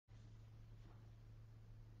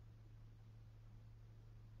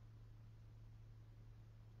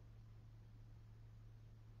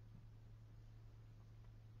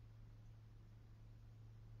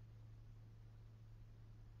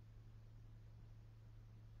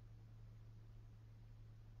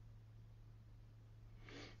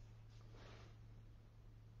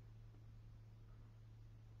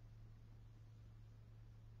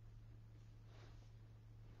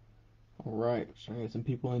Alright, so I got some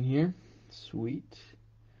people in here. Sweet.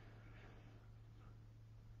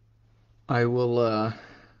 I'll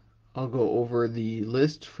go over the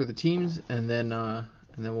list for the teams and then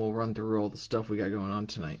we'll run through all the stuff we got going on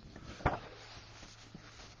tonight.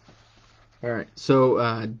 Alright, so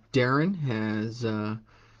Darren has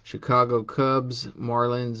Chicago Cubs,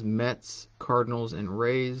 Marlins, Mets, Cardinals, and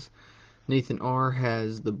Rays. Nathan R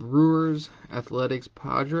has the Brewers, Athletics,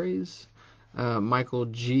 Padres. Michael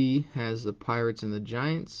G has the Pirates and the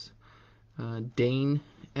Giants. Dane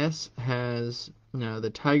S has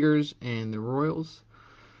the Tigers and the Royals.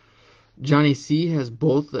 Johnny C has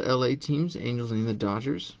both the LA teams, Angels and the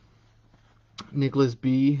Dodgers. Nicholas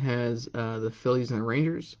B has the Phillies and the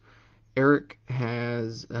Rangers. Eric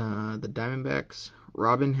has the Diamondbacks.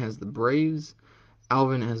 Robin has the Braves.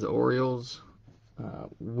 Alvin has the Orioles.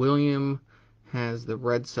 William has the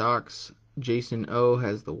Red Sox. Jason O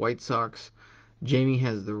has the White Sox. Jamie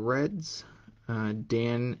has the Reds.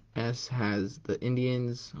 Dan S has the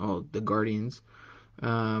Indians, the Guardians.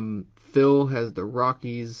 Phil has the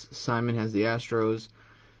Rockies. Simon has the Astros.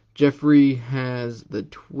 Jeffrey has the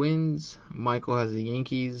Twins. Michael has the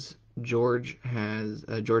Yankees. George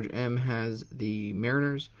M has the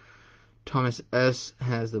Mariners. Thomas S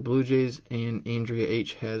has the Blue Jays, and Andrea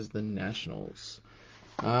H has the Nationals.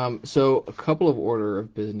 So a couple of order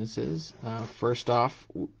of businesses. First off,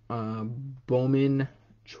 Bowman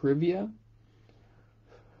trivia.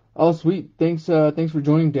 Oh, sweet. Thanks for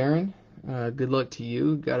joining, Darren. Good luck to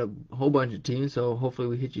you. Got a whole bunch of teams, so hopefully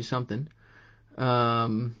we hit you something.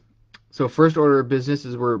 So first order of business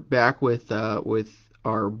is we're back with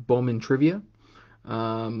our Bowman trivia.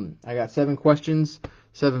 I got 7 questions,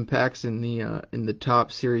 7 packs in the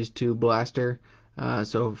top Series 2 blaster.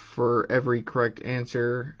 So for every correct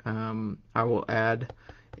answer, I will add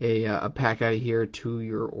a pack out of here to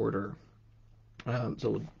your order.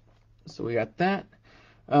 So we got that.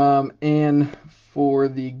 And for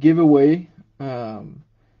the giveaway,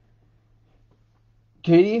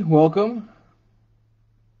 Katie, welcome.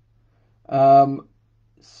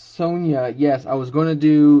 Sonia, yes, I was going to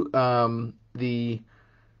do the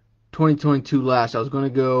 2022 last. I was going to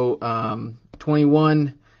go 21,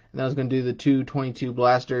 and then I was going to do the 222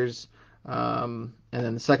 blasters, and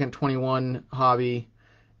then the second 21 hobby,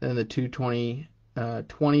 then the 220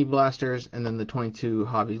 20 blasters, and then the 22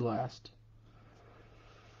 hobby last.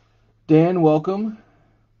 Dan, welcome.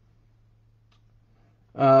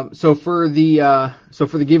 So for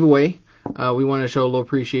the giveaway, we want to show a little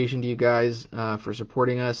appreciation to you guys for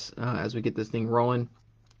supporting us as we get this thing rolling.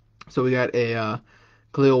 So we got a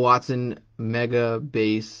Khalil Watson Mega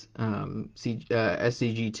Base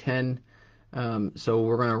SCG 10. So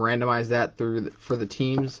we're going to randomize that for the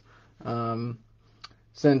teams.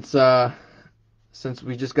 Since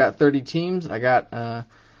we just got 30 teams, I got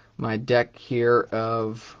my deck here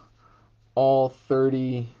of all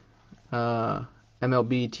 30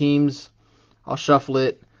 MLB teams. I'll shuffle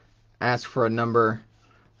it, ask for a number,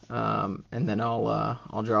 and then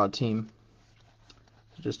I'll draw a team,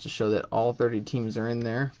 just to show that all 30 teams are in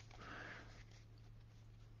there.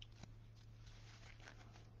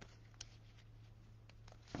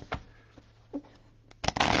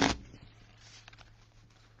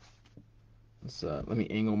 Let me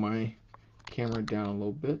angle my camera down a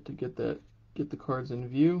little bit to get the cards in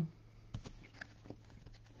view.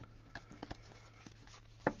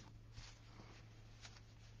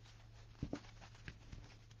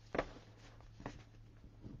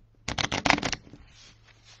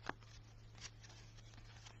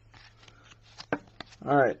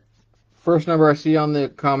 All right. First number I see on the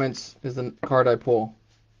comments is the card I pull.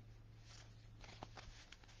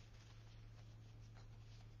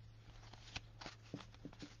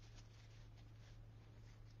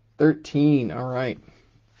 $13. All right.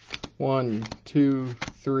 1, 2,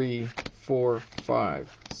 3, 4,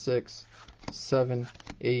 5, 6, 7,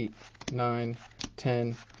 8, 9,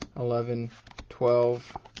 10, 11,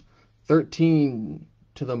 12, 13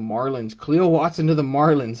 to the Marlins. Khalil Watson to the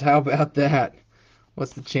Marlins. How about that?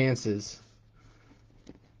 What's the chances?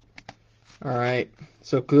 All right.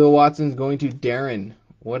 So Khalil Watson's going to Darren.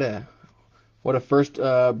 What a first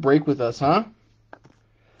break with us, huh?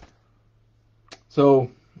 So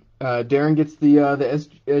Darren gets the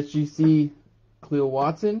SGC Khalil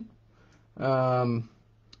Watson. And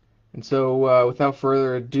so without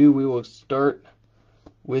further ado, we will start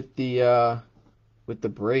with the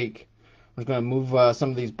break. I'm going to move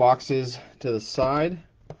some of these boxes to the side.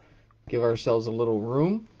 Give ourselves a little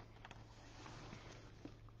room.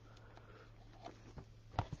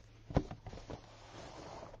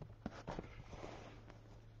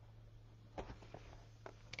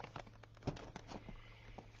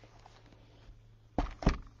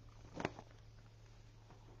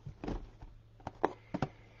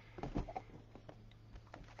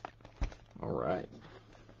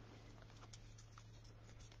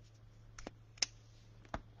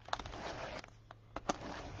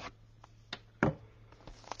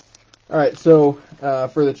 All right, so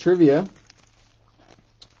for the trivia,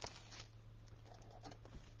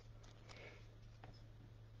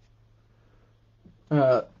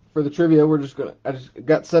 we're just gonna. I just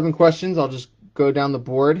got 7 questions. I'll just go down the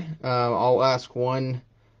board. I'll ask one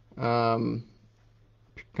kind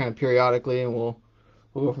of periodically, and we'll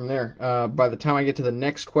go from there. By the time I get to the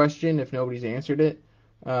next question, if nobody's answered it,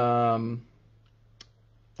 then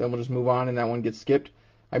we'll just move on, and that one gets skipped.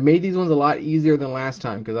 I made these ones a lot easier than last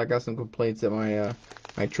time because I got some complaints that my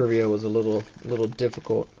trivia was a little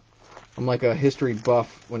difficult. I'm like a history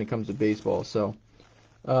buff when it comes to baseball. So,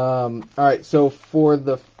 all right. So for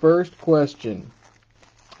the first question,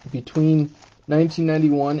 between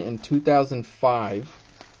 1991 and 2005,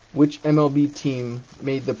 which MLB team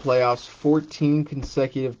made the playoffs 14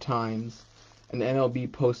 consecutive times, an MLB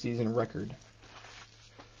postseason record?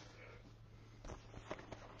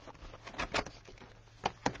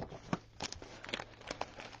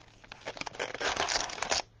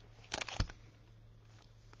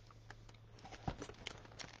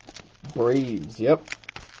 Braves. Yep.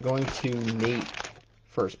 Going to Nate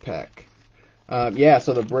first pack. Yeah,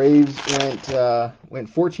 so the Braves went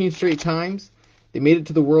 14 straight times. They made it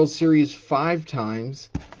to the World Series 5 times,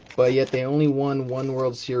 but yet they only won 1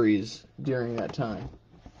 World Series during that time.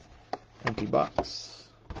 Empty box.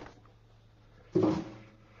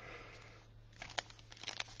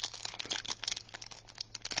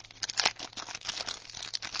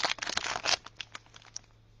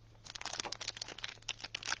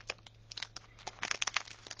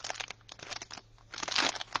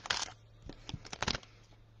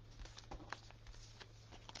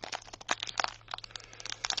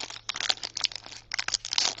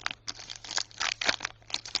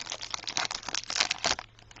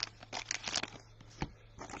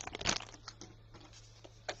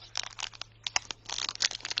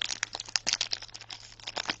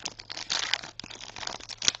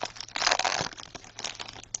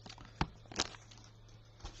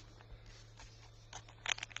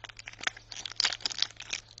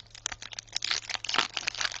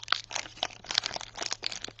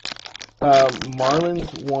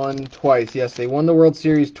 Marlins won twice. Yes, they won the World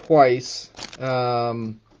Series twice.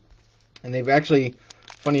 And they've actually,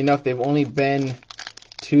 funny enough, they've only been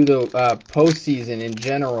to the postseason in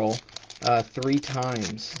general 3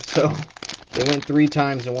 times. So they went 3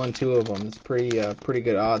 times and won 2 of them. It's pretty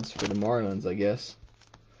good odds for the Marlins, I guess.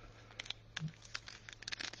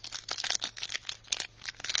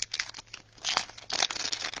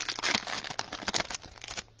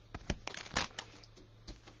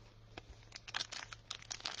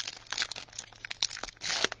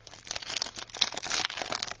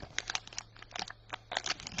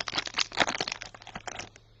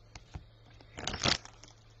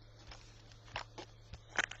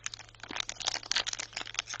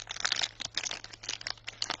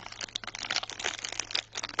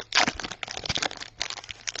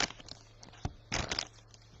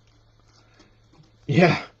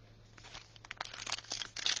 Yeah.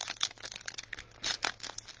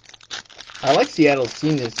 I like Seattle's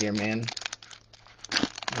team this year, man.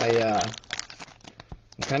 I'm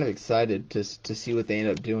kind of excited to see what they end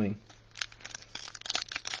up doing.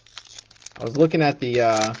 I was looking at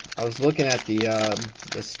the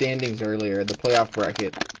standings earlier, the playoff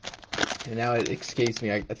bracket, and now it escapes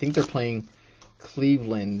me. I think they're playing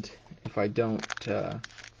Cleveland. If I don't, I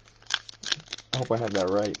hope I have that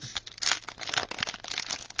right.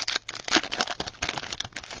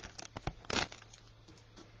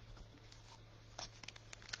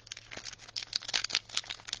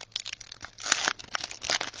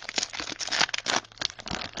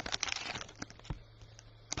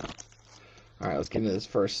 All right, let's get into this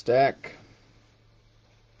first stack.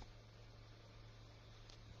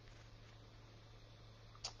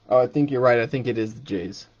 Oh, I think you're right. I think it is the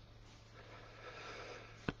Jays.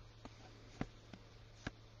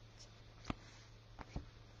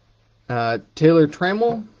 Taylor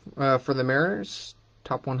Trammell for the Mariners,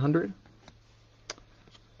 top 100.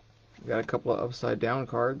 Got a couple of upside down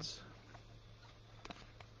cards.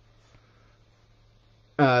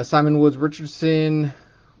 Simon Woods Richardson,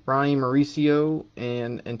 Ronnie Mauricio,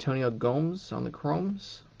 and Antonio Gomes on the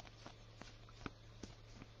Chromes.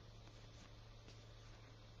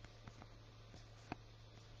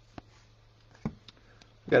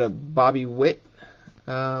 Got a Bobby Witt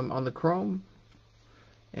on the Chrome,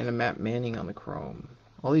 and a Matt Manning on the Chrome.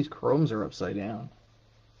 All these Chromes are upside down.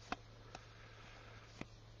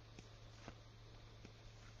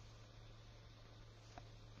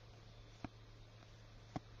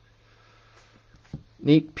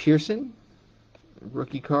 Nate Pearson,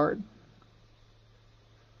 rookie card.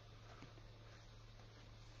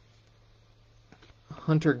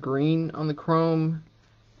 Hunter Green on the chrome,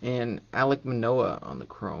 and Alek Manoah on the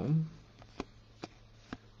chrome.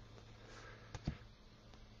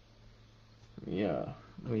 Yeah,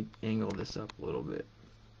 let me angle this up a little bit.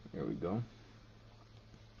 There we go.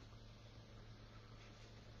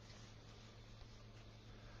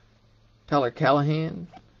 Tyler Callahan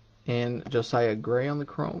and Josiah Gray on the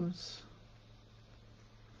chromes.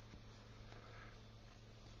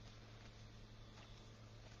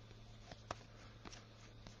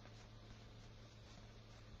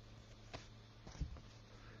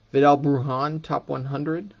 Vidal Brujan, top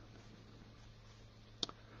 100.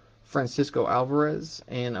 Francisco Alvarez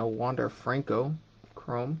and a Wander Franco,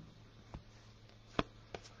 chrome.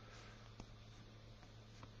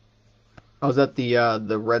 I was at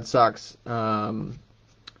the Red Sox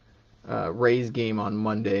Rays game on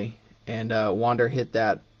Monday, and Wander hit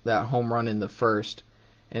that home run in the first,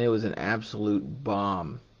 and it was an absolute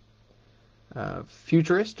bomb.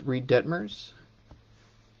 Futurist, Reed Detmers.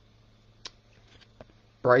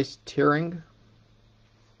 Bryce Tearing.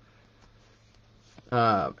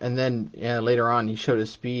 And then later on, he showed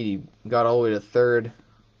his speed. He got all the way to third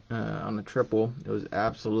on the triple. It was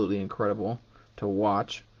absolutely incredible to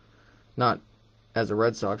watch. Not as a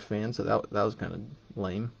Red Sox fan, so that was kind of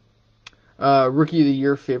lame. Rookie of the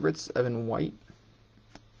Year favorites, Evan White.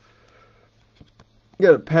 You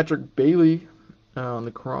got a Patrick Bailey on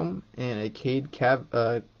the chrome, and a Cade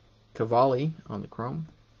Cavalli on the chrome.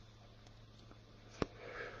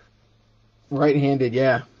 Right-handed,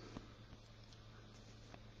 yeah.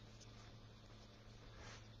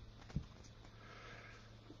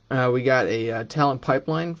 We got a talent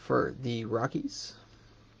pipeline for the Rockies.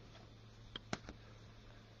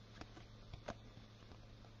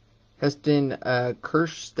 Heston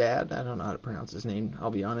Kjerstad, I don't know how to pronounce his name, I'll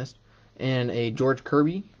be honest. And a George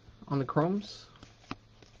Kirby on the chromes.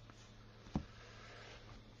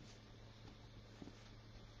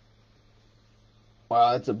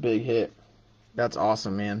 Wow, that's a big hit. That's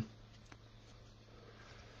awesome, man.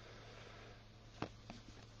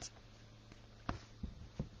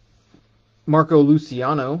 Marco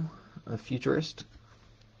Luciano, a futurist.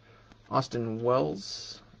 Austin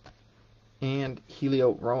Wells. And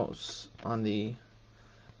Helio Ramos on the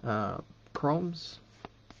chromes.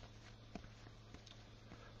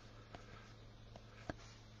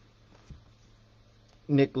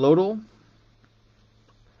 Nick Lodell,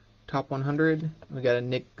 top 100. We got a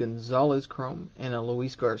Nick Gonzalez chrome and a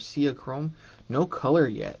Luis Garcia chrome. No color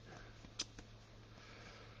yet.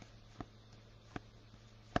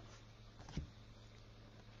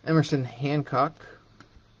 Emerson Hancock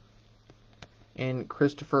and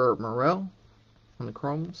Christopher Morel on the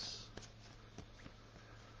chromes.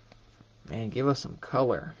 Man, give us some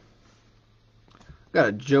color. Got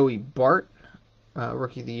a Joey Bart,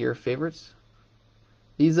 Rookie of the Year favorites.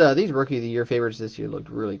 These Rookie of the Year favorites this year looked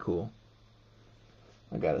really cool,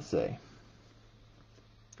 I gotta say.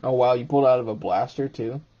 Oh wow, you pulled out of a blaster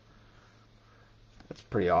too. That's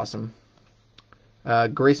pretty awesome.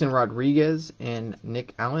 Grayson Rodriguez and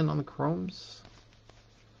Nick Allen on the chromes.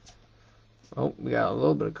 Oh, we got a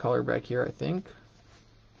little bit of color back here, I think.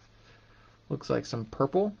 Looks like some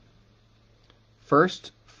purple.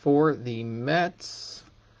 First, for the Mets,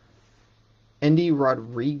 Endy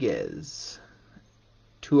Rodriguez.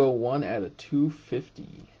 201 out of 250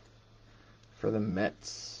 for the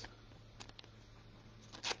Mets.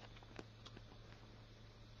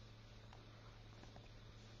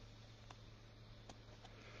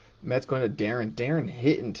 Mets going to Darren. Darren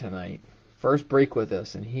hitting tonight. First break with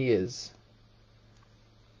us, and he is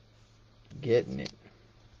getting it.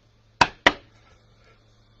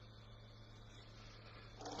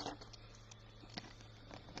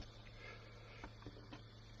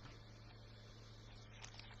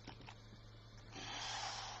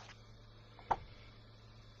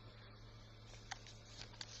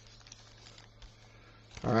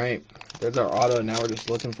 All right, there's our auto. Now we're just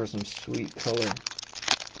looking for some sweet color.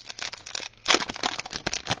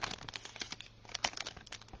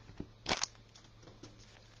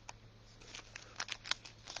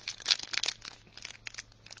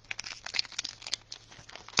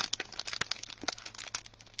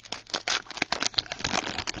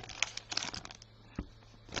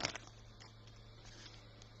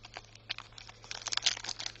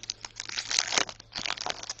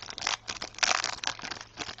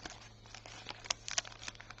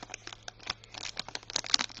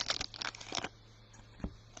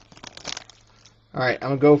 Alright, I'm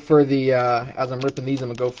going to go for the, as I'm ripping these, I'm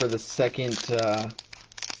going to go for the second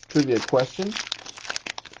trivia question.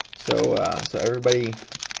 So everybody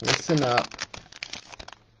listen up.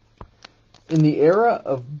 In the era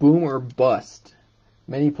of boom or bust,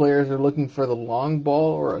 Many players are looking for the long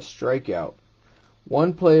ball or a strikeout.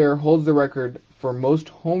 One player holds the record for most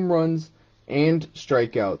home runs and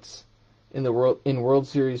strikeouts in World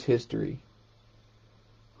Series history.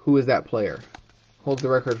 Who is that player? Holds the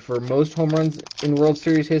record for most home runs in World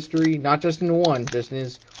Series history, not just in one, just in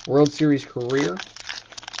his World Series career.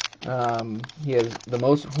 He has the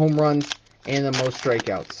most home runs and the most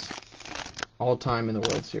strikeouts all time in the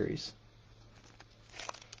World Series.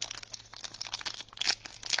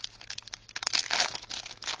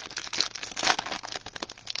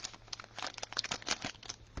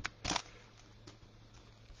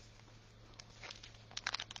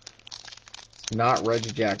 Not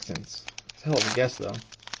Reggie Jackson. It's a hell of a guess, though.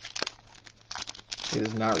 It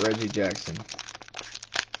is not Reggie Jackson.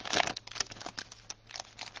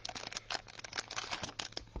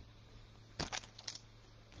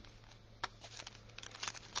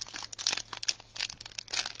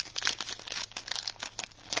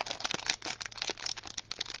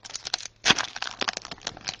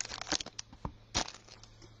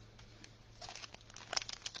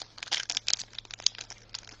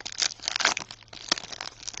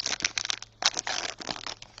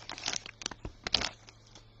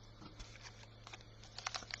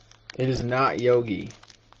 It is not Yogi.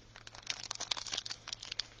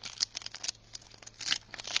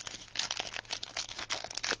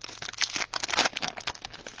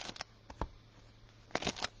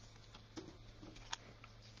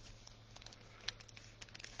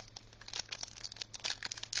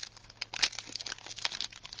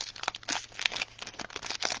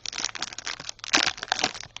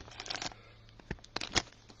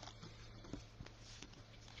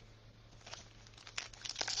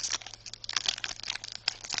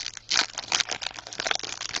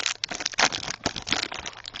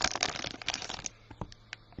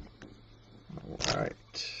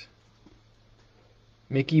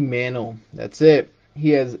 Mickey Mantle. That's it. He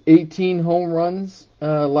has 18 home runs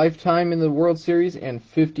lifetime in the World Series and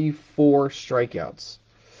 54 strikeouts.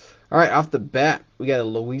 All right, off the bat, we got a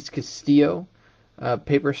Luis Castillo,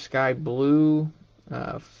 Paper Sky Blue,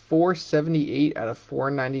 478 out of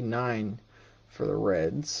 499 for the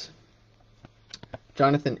Reds.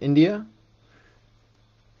 Jonathan India.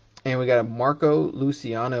 And we got a Marco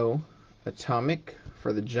Luciano Atomic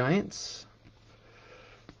for the Giants.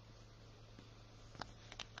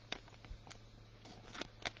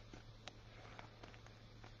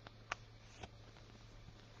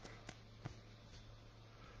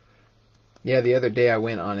 Yeah, the other day I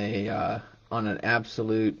went on an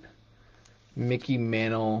absolute Mickey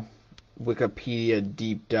Mantle Wikipedia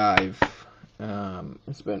deep dive. I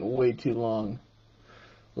spent way too long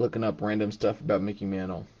looking up random stuff about Mickey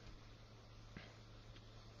Mantle.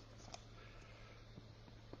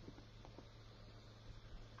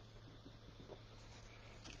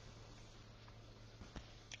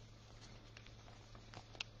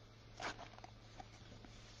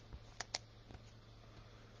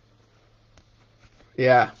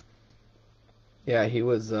 Yeah, yeah, he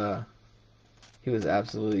was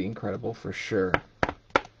absolutely incredible for sure.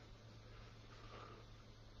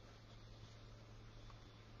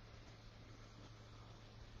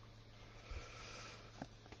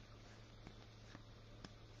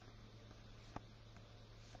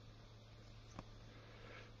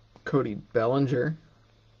 Cody Bellinger.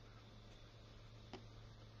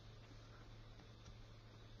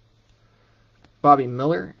 Bobby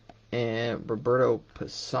Miller and Roberto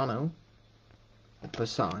Passan,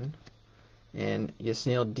 and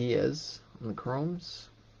Yasniel Diaz on the Chromes.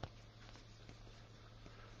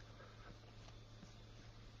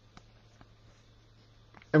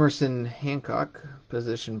 Emerson Hancock,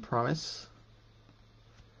 position promise.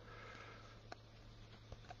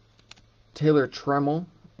 Taylor Trammell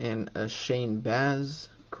and a Shane Baz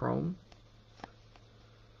Chrome.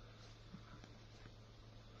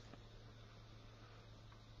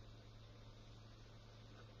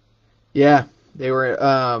 Yeah, they were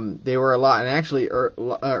a lot, and actually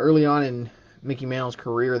early on in Mickey Mantle's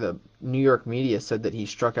career, the New York media said that he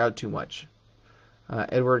struck out too much.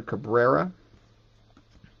 Edward Cabrera,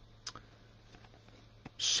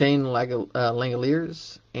 Shane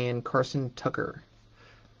Langeliers, and Carson Tucker.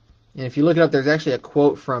 And if you look it up, there's actually a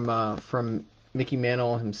quote from Mickey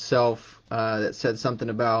Mantle himself that said something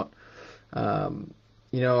about, I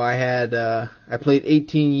played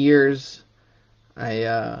 18 years.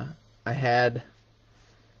 I had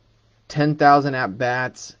 10,000 at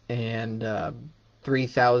bats and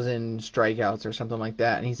 3,000 strikeouts or something like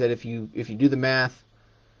that. And he said if you do the math,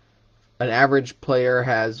 an average player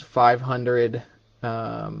has 500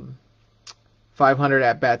 at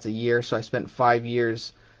bats a year. So I spent 5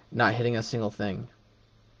 years not hitting a single thing.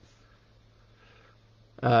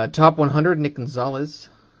 Top 100, Nick Gonzalez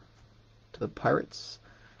to the Pirates.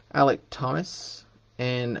 Alec Thomas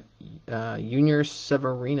and Junior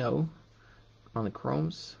Severino on the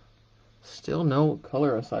Chromes. Still no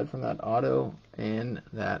color aside from that auto and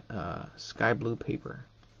that sky blue paper.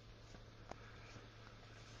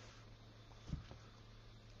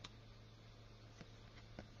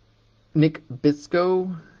 Nick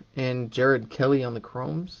Bitsko and Jared Kelly on the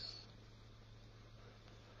Chromes.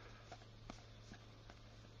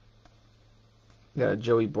 Got a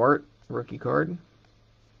Joey Bart rookie card.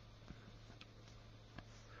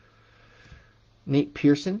 Nate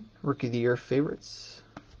Pearson, Rookie of the Year favorites.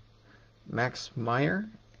 Max Meyer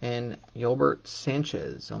and Yolbert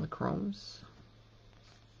Sanchez on the Chromes.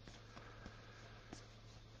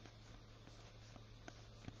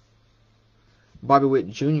 Bobby Witt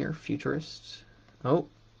Jr., Futurist. Oh,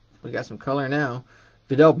 we got some color now.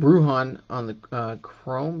 Vidal Brujan on the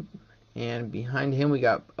Chrome. And behind him we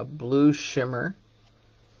got a blue shimmer.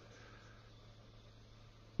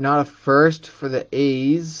 Not a first for the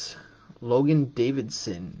A's. Logan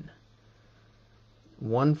Davidson.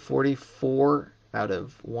 144 out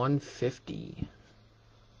of 150.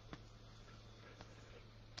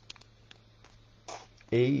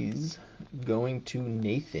 A's going to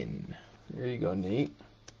Nathan. There you go, Nate.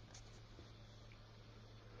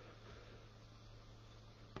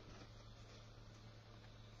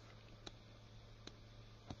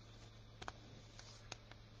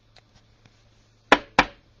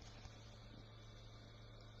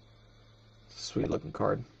 Sweet looking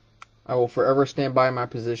card. I will forever stand by my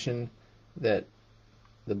position that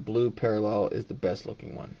the blue parallel is the best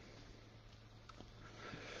looking one.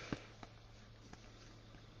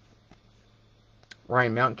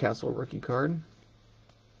 Ryan Mountcastle rookie card.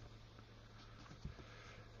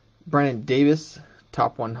 Brandon Davis,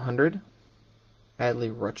 top 100.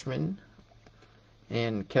 Adley Rutschman.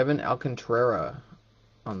 And Kevin Alcantara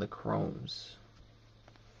on the Chromes.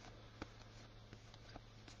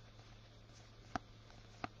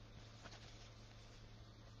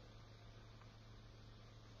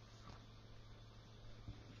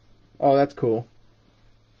 Oh, that's cool.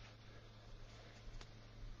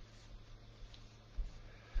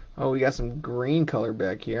 Oh, we got some green color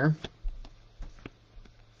back here.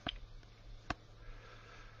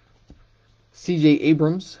 C.J.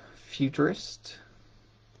 Abrams, Futurist.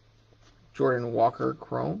 Jordan Walker,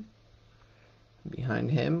 Chrome. Behind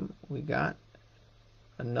him, we got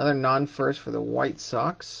another non-first for the White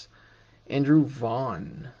Sox. Andrew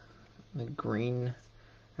Vaughn. The green,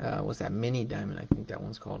 what's that, mini diamond, I think that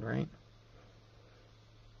one's called, right?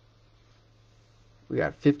 We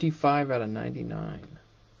got 55 out of 99.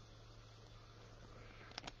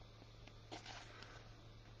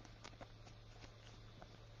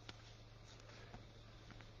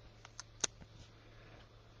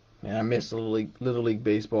 Man, I miss Little League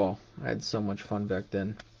baseball. I had so much fun back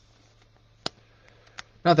then.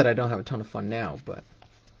 Not that I don't have a ton of fun now, but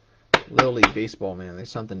Little League baseball, man, there's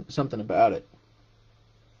something about it.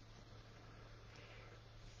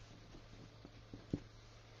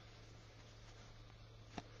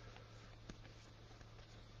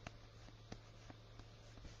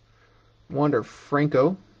 Wander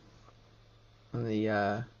Franco on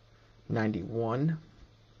the 91.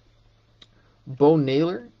 Bo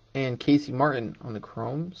Naylor and Casey Martin on the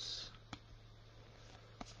Chromes.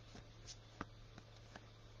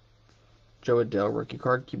 Joe Adell rookie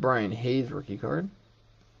card. Brian Hayes rookie card.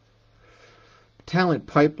 Talent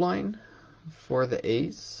Pipeline for the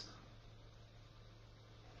A's.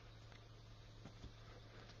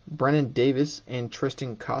 Brennan Davis and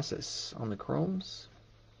Tristan Casas on the Chromes.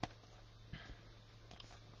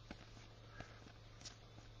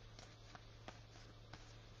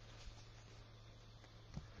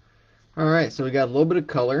 Alright, so we got a little bit of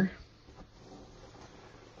color.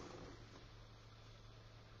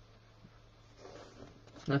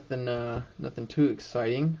 Nothing too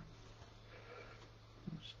exciting.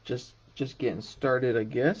 Just getting started, I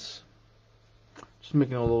guess. Just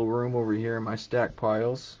making a little room over here in my stack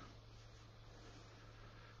piles.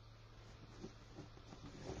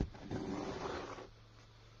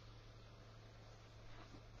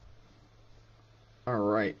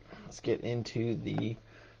 Alright, let's get into the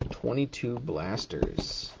 22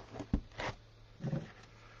 blasters.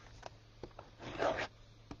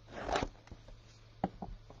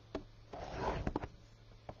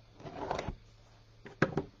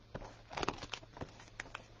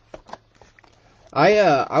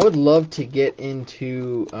 I would love to get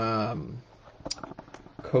into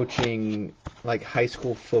coaching like high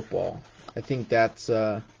school football. I think that's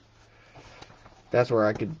where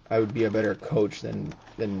I would be a better coach than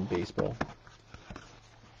baseball.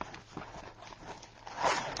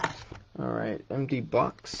 Alright, empty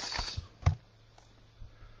box.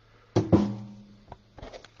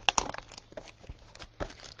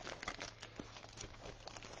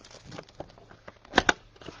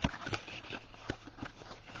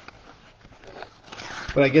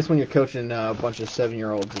 But I guess when you're coaching a bunch of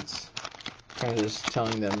 7-year-olds, it's kind of just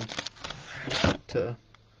telling them to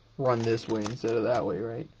run this way instead of that way,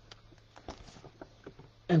 right?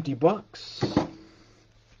 Empty box.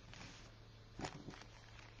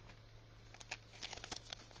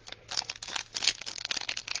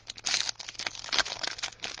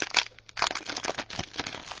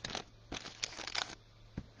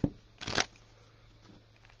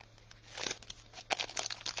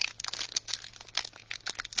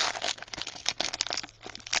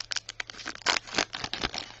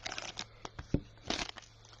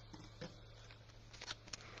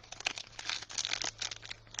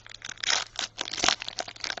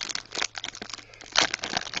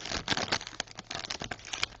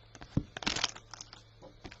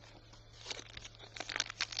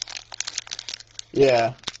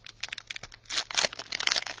 Yeah.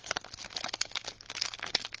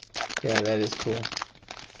 Yeah, that is cool.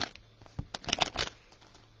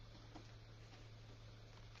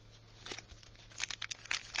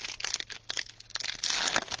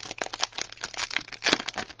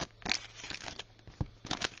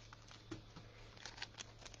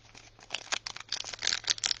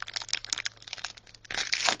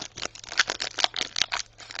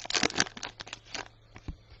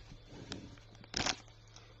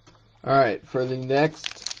 Alright, for the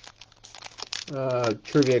next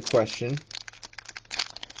trivia question.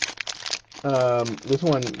 This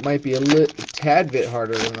one might be a tad bit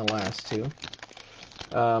harder than the last two.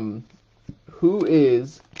 Who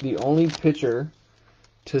is the only pitcher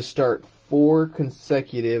to start 4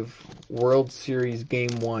 consecutive World Series Game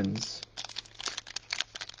 1s?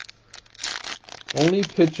 Only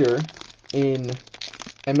pitcher in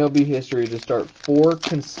MLB history to start 4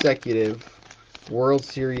 consecutive World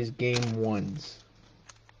Series Game 1s.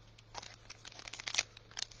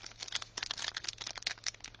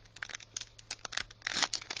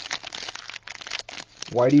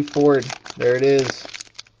 Whitey Ford, there it is.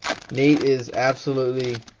 Nate is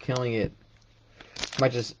absolutely killing it.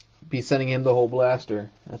 Might just be sending him the whole blaster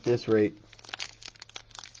at this rate.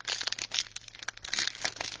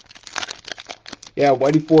 Yeah,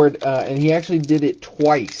 Whitey Ford, and he actually did it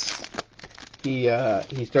twice.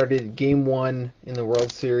 He started Game 1 in the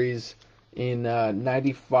World Series in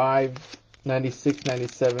 95, 96,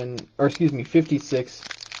 97, or excuse me, 56,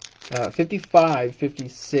 55,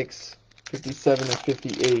 56, 57, and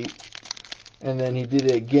 58. And then he did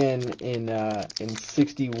it again in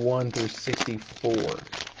 61 through 64.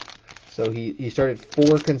 So he started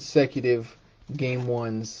 4 consecutive Game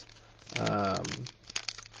 1s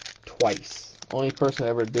twice. Only person to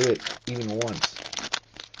ever do it even once.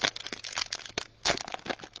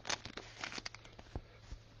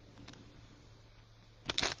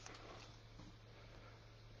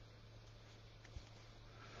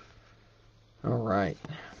 All right.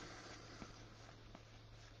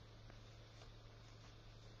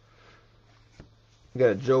 We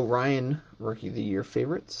got a Joe Ryan Rookie of the Year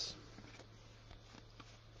favorites.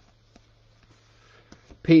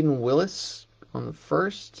 Peyton Willis on the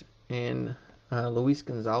first, and Luis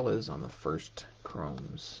Gonzalez on the first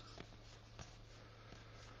chromes.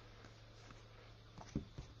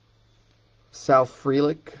 Sal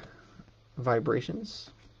Frelick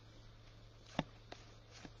Vibrations.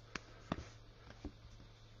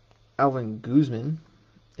 Alvin Guzman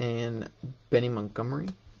and Benny Montgomery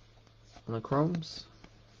on the chromes.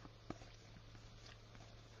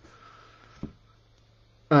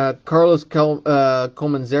 Carlos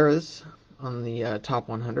Colmenzeres on the top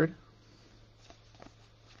 100.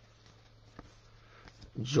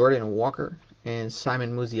 Jordan Walker and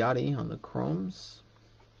Simon Muzziotti on the chromes.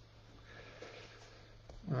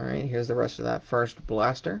 Alright, here's the rest of that first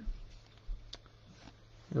blaster.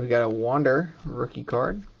 We got a Wander rookie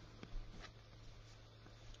card.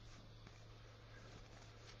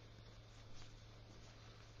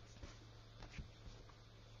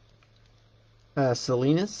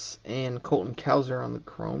 Salinas and Colton Cowser on the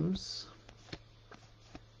chromes.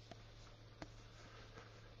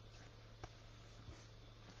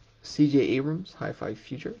 C.J. Abrams, High Five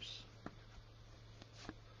Futures.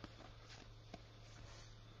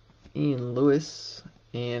 Ian Lewis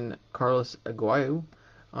and Carlos Aguayo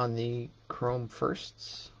on the chrome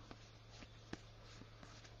firsts.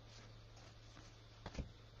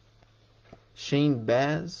 Shane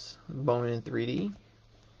Baz, Bowman in 3D.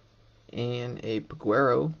 And a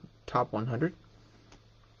Peguero top 100.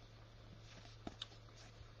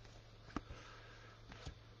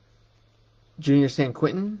 Junior San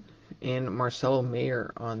Quentin and Marcelo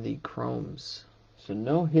Mayer on the chromes. So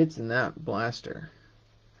no hits in that blaster.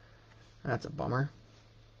 That's a bummer.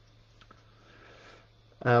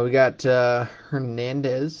 We got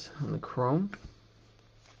Hernandez on the chrome.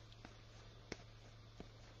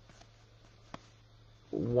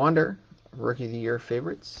 Wander, Rookie of the Year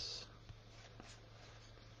favorites.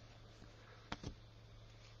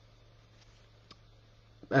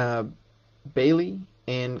 Bailey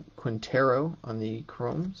and Quintero on the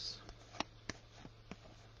chromes.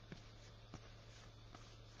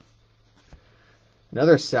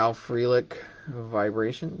 Another Sal Frelick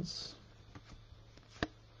Vibrations.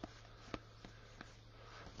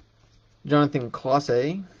 Jonathan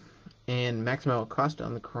Clase and Maximo Acosta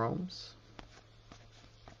on the chromes.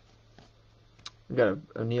 We've got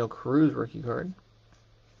a Neil Cruz rookie card.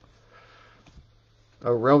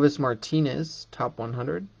 Relvis Martinez, top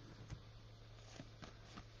 100.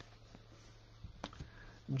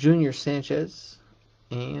 Junior Sanchez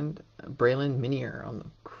and Braylon Minier on the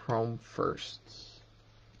chrome firsts.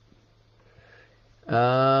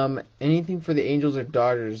 Anything for the Angels or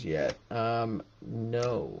Dodgers yet?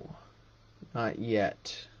 No, not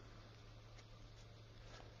yet.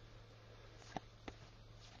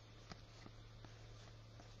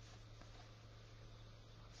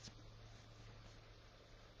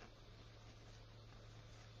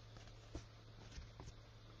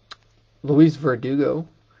 Luis Verdugo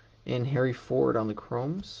and Harry Ford on the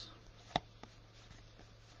chromes.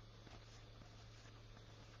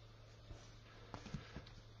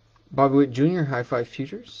 Bobby Witt Jr. High Five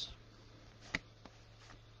Futures.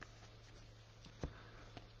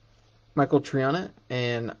 Michael Triana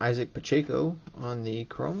and Isaac Pacheco on the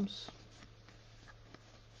chromes.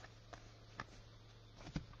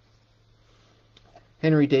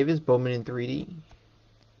 Henry Davis, Bowman in 3D.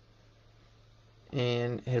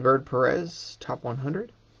 And Hedbert Perez, top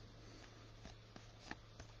 100.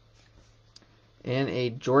 And a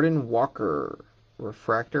Jordan Walker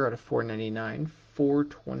refractor out of 499.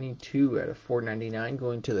 422 out of 499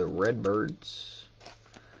 going to the Redbirds.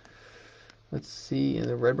 Let's see, and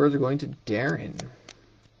the Redbirds are going to Darren.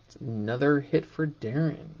 It's another hit for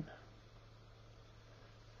Darren.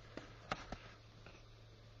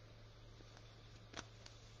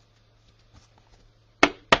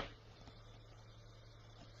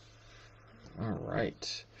 All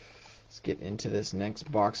right, let's get into this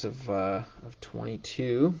next box of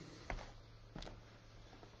 22.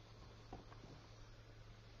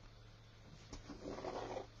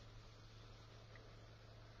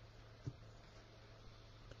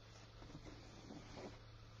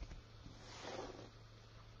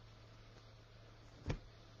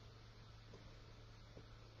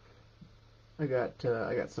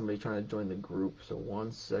 I got somebody trying to join the group, so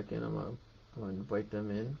 1 second. I'm gonna invite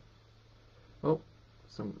them in. Oh,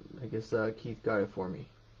 I guess Keith got it for me.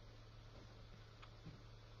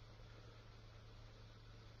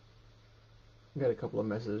 I got a couple of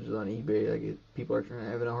messages on eBay. People are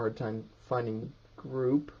having a hard time finding the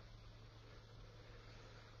group.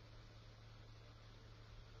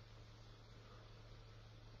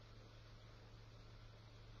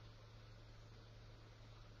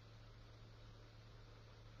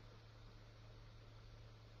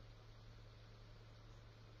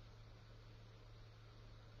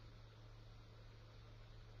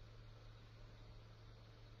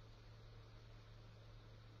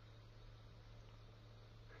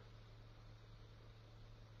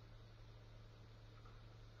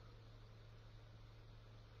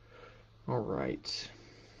 All right.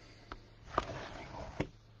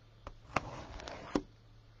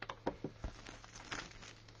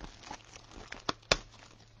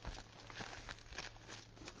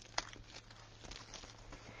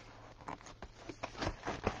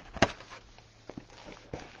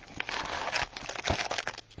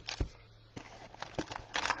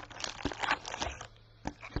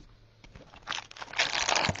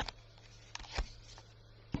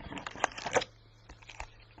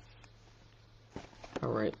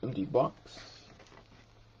 Alright, empty box.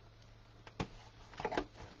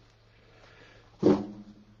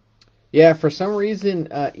 Yeah, for some reason,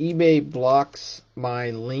 eBay blocks my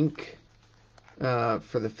link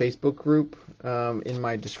for the Facebook group in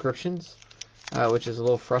my descriptions, which is a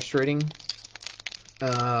little frustrating.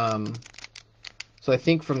 So I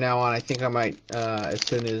think from now on, I might, as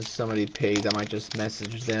soon as somebody pays, I might just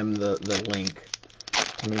message them the link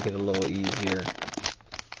to make it a little easier.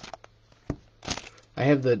 I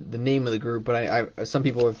have the name of the group, but some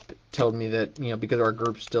people have told me that, you know, because our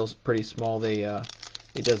group's still pretty small, it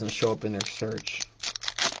doesn't show up in their search.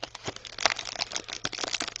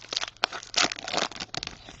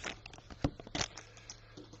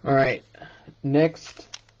 All right. Next,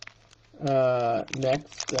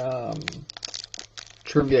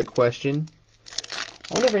 trivia question.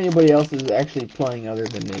 I wonder if anybody else is actually playing other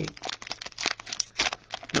than Nate.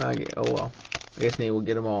 Oh well. I guess Nate will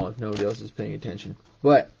get them all if nobody else is paying attention.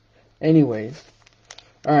 But, anyways.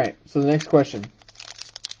 All right. So the next question.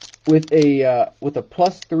 With a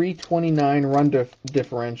plus 329 run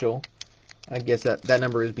differential, I guess that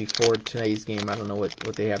number is before today's game. I don't know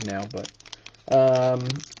what they have now, but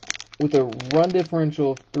with a run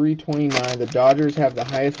differential of 329, the Dodgers have the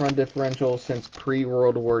highest run differential since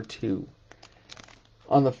pre-World War II.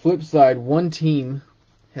 On the flip side, one team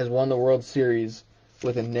has won the World Series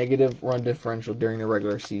with a negative run differential during the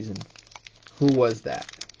regular season. Who was that?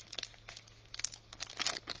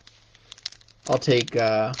 I'll take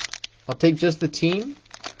just the team.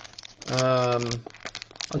 I'll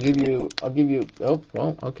give you. Oh,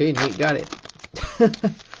 well, okay. Nate got it.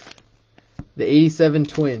 The '87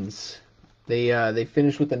 Twins. They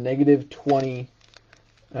finished with a negative 20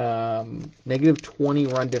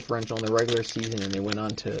 run differential in the regular season, and they went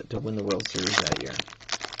on to win the World Series that year.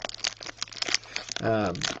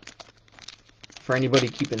 For anybody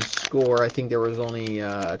keeping score, I think there was only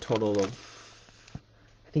a total of,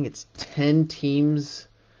 I think it's 10 teams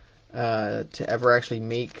to ever actually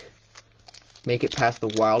make it past the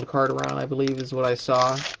wild card round, I believe is what I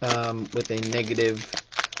saw, with a negative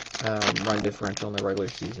run differential in the regular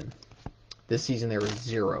season. This season there was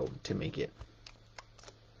 0 to make it.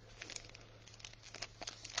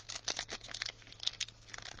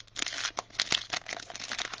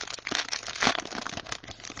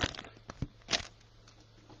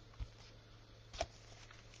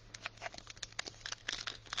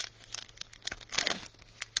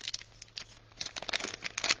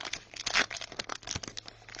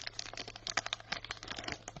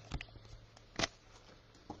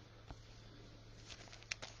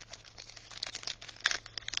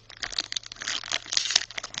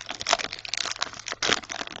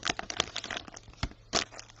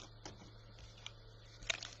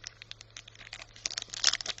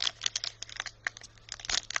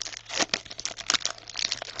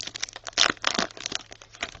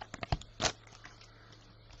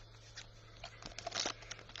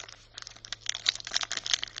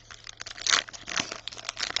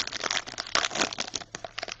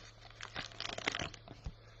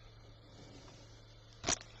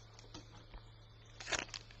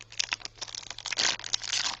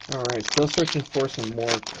 Alright, still searching for some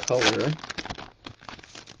more color.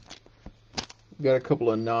 We got a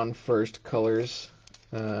couple of non-first colors,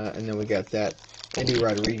 and then we got that Andy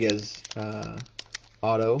Rodriguez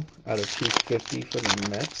auto out of 250 for the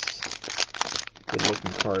Mets. Good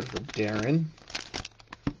looking card for Darren.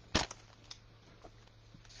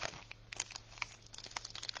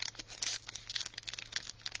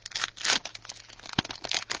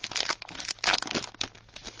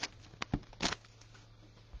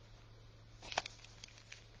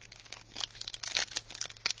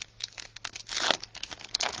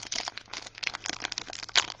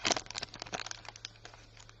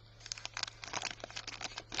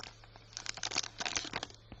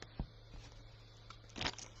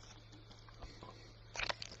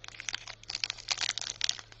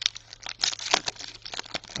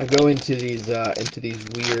 I go into these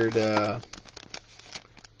weird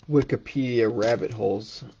Wikipedia rabbit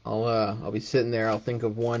holes. I'll be sitting there. I'll think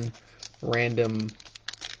of one random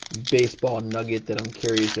baseball nugget that I'm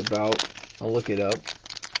curious about. I'll look it up,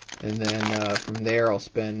 and then from there I'll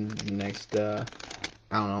spend the next I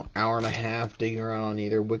don't know, hour and a half digging around on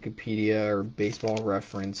either Wikipedia or Baseball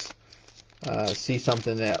Reference. See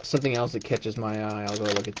something else that catches my eye. I'll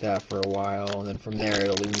go look at that for a while, and then from there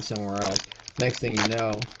it'll lead me somewhere else. Next thing you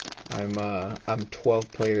know, I'm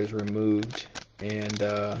 12 players removed, and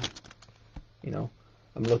I'm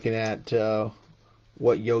looking at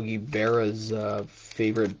what Yogi Berra's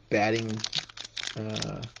favorite batting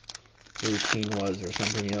routine was, or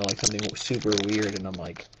something, like something super weird, and I'm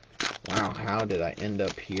like, wow, how did I end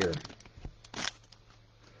up here?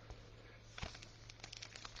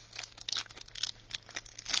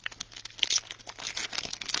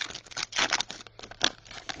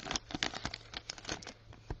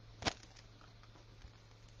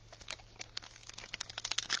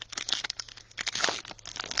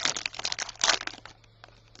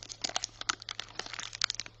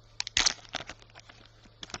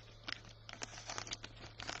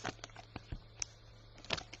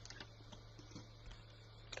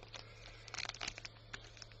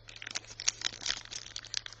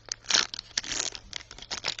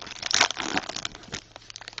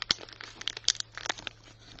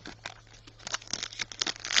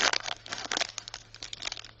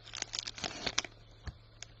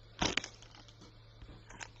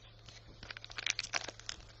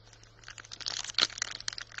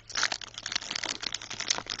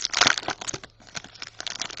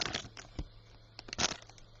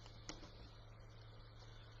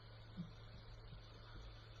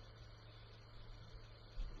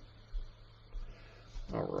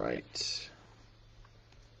 right.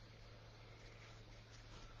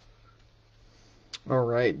 All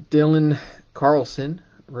right. Dylan Carlson,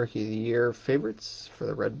 Rookie of the Year favorites for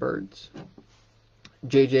the Redbirds.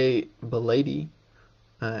 JJ Belady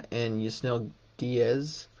and Yasnel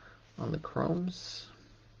Diaz on the Chromes.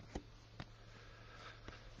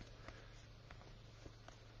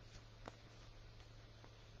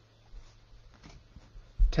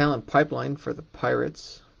 Talent Pipeline for the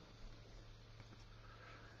Pirates.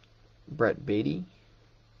 Brett Beatty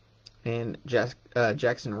and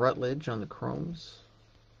Jackson Rutledge on the Chromes.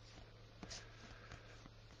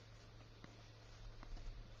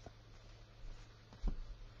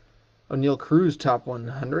 O'Neal Cruz top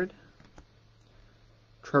 100.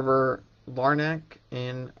 Trevor Larnack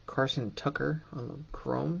and Carson Tucker on the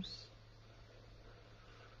Chromes.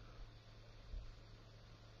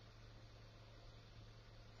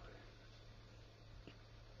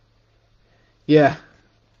 Yeah,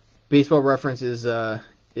 Baseball Reference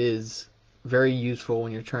is very useful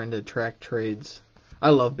when you're trying to track trades. I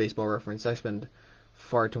love Baseball Reference. I spend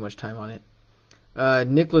far too much time on it.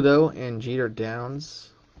 Nick Ladeau and Jeter Downs.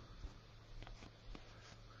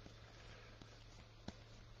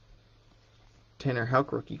 Tanner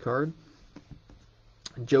Houck rookie card.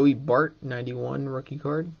 Joey Bart 91 rookie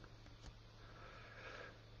card.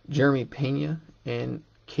 Jeremy Pena and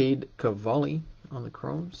Cade Cavalli on the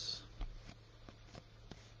Chromes.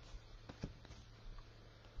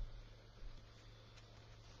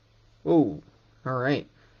 Oh, all right.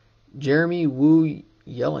 Jeremy Woo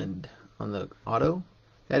Yelland on the auto.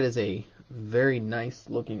 That is a very nice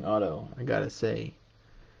looking auto, I gotta say.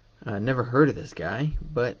 Never heard of this guy,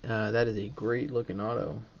 but that is a great looking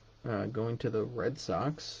auto. Going to the Red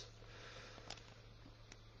Sox.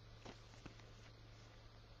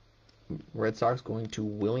 Red Sox going to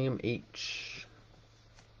William H.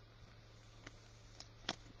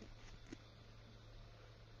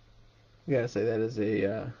 I gotta say that is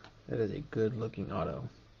a good looking auto.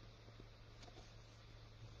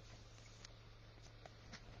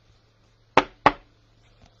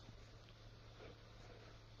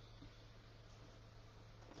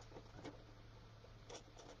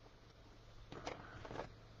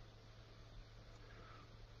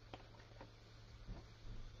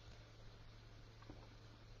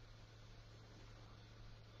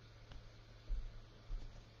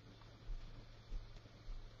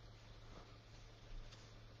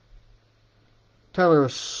 Tyler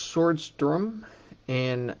Swordstrom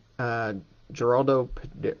and Geraldo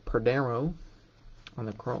Perdomo on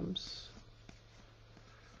the Chromes.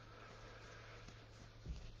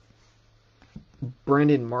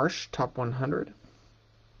 Brandon Marsh, top 100.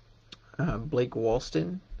 Blake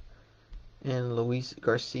Walston and Luis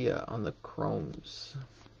Garcia on the Chromes.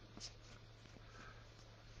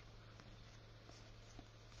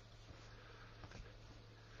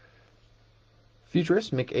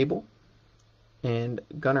 Futurist, Mick Abel and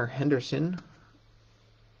Gunnar Henderson.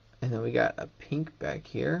 And then we got a pink back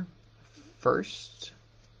here. First,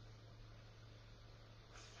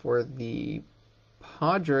 for the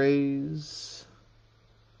Padres,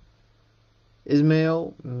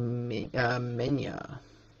 Ismael Mena.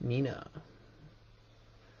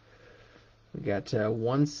 We got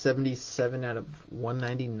 177 out of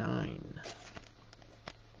 199.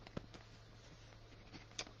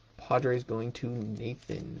 Padres going to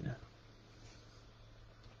Nathan.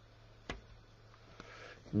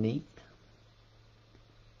 Neat.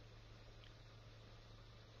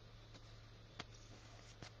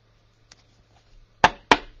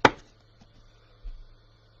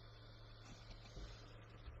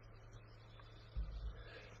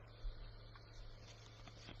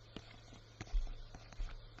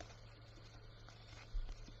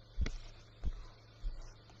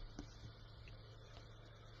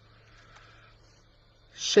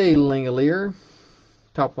 Shea Langelier,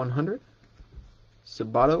 top 100.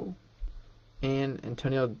 Sabato and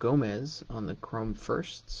Antonio Gomez on the Chrome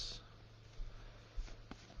firsts.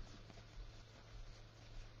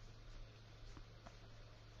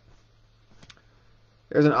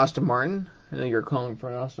 There's an Austin Martin. I know you were calling for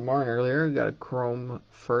an Austin Martin earlier. We got a Chrome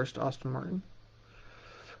first Austin Martin.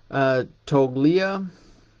 Toglia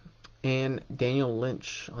and Daniel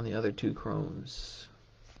Lynch on the other two Chromes.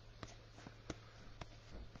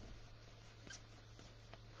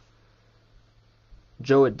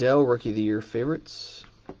 Joe Adele, Rookie of the Year favorites.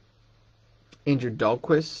 Andrew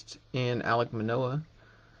Dahlquist and Alek Manoah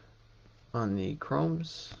on the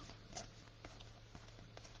Chromes.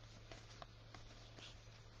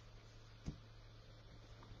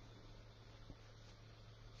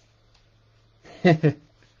 All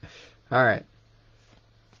right.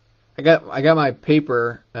 I got my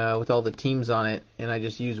paper with all the teams on it, and I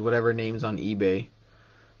just use whatever names on eBay.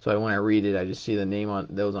 So when I read it, I just see the name on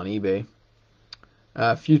those on eBay.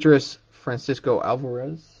 Futurist Francisco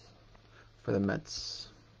Alvarez for the Mets.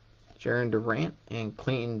 Jaron Durant and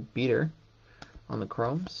Clayton Beeter on the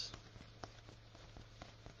Chromes.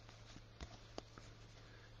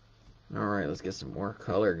 Alright, let's get some more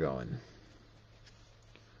color going.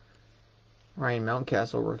 Ryan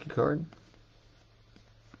Mountcastle rookie card.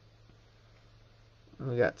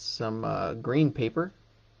 We got some green paper.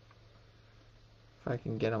 If I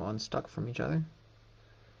can get them unstuck from each other.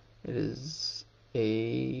 It is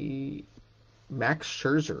a Max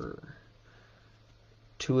Scherzer.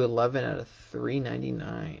 211 out of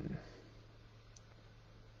 399.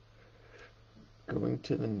 Going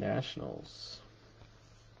to the Nationals.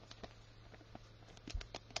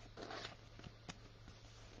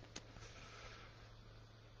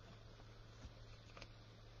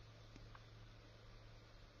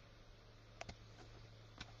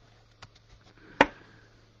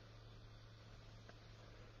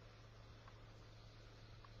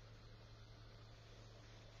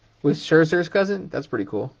 With Scherzer's cousin? That's pretty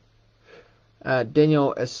cool.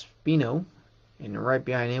 Daniel Espino. And right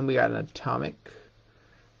behind him, we got an Atomic.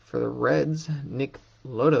 For the Reds, Nick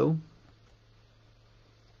Lodolo.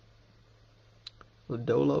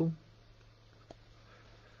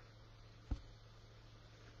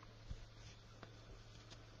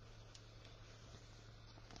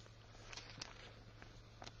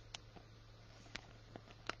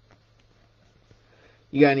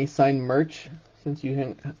 You got any signed merch since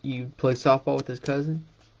you play softball with his cousin?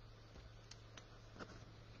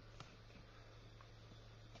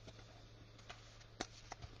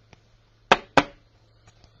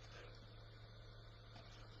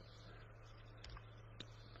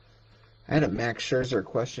 I had a Max Scherzer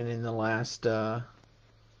question in the last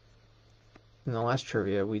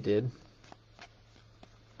trivia we did.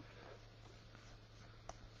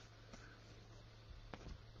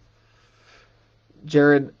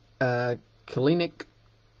 Jared Kalenic,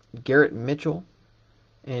 Garrett Mitchell,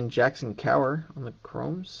 and Jackson Cower on the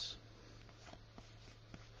Chromes.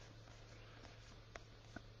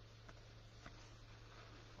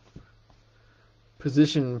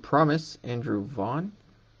 Position Promise, Andrew Vaughn,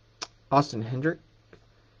 Austin Hendrick,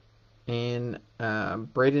 and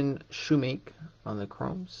Braden Shoemake on the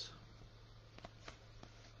Chromes.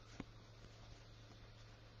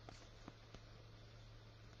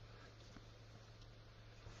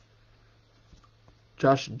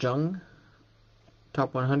 Josh Jung,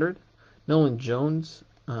 top 100. Nolan Jones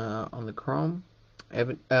on the Chrome.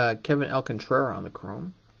 Kevin Alcantara on the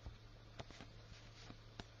Chrome.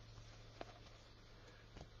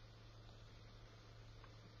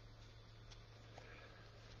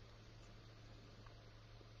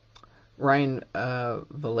 Ryan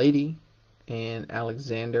Valady and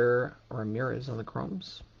Alexander Ramirez on the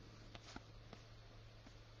Chromes.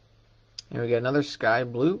 And we got another sky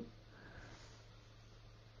blue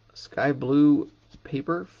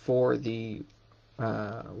paper for the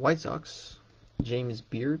White Sox. James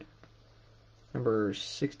Beard, number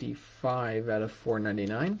 65 out of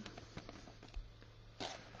 499.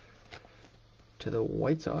 To the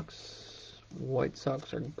White Sox. White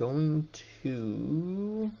Sox are going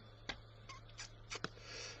to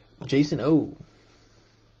Jason O.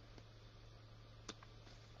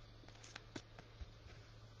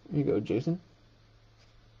 There you go, Jason.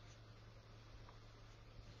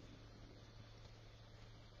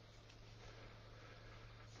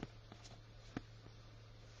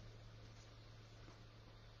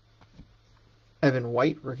 Evan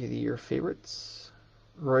White, Rookie of the Year favorites.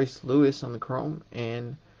 Royce Lewis on the Chrome,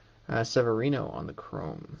 and Severino on the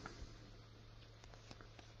Chrome.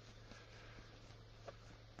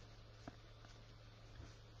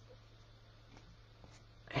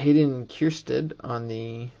 Hayden Kierstead on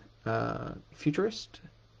the Futurist.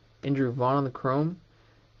 Andrew Vaughn on the Chrome,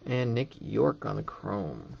 and Nick York on the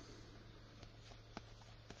Chrome.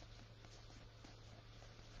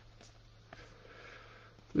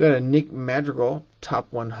 We got a Nick Madrigal top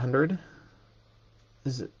 100.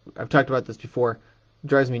 I've talked about this before. It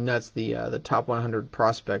drives me nuts. The top 100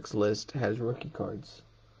 prospects list has rookie cards.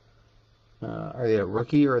 Are they a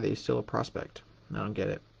rookie or are they still a prospect? I don't get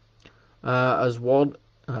it. Oswald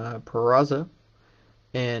Peraza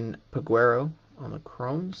and Peguero on the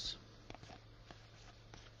Chromes.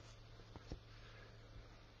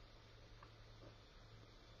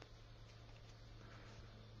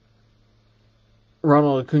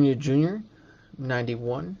 Ronald Acuna Jr.,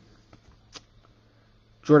 91.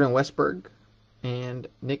 Jordan Westberg and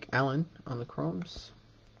Nick Allen on the Chromes.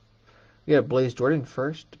 We We got Blaze Jordan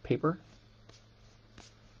first, paper.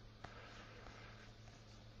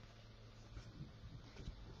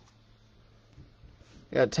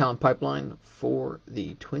 We got Talent Pipeline for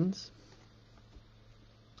the Twins.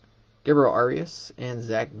 Gabriel Arias and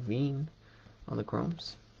Zach Veen on the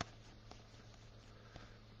Chromes.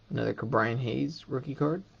 Another Brian Hayes rookie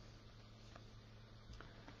card.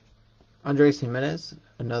 Andres Jimenez,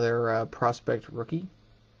 another prospect rookie.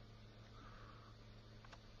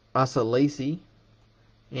 Asa Lacy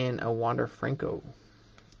and Wander Franco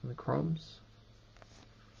on the Chromes.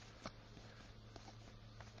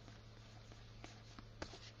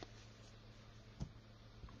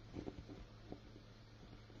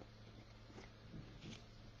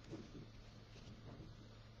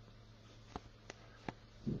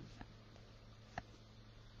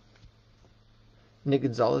 Nick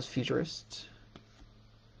Gonzalez, Futurist.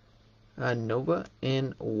 Nova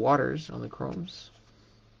and Waters on the Chromes.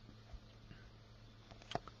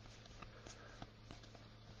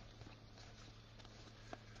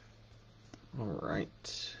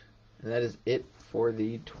 Alright. And that is it for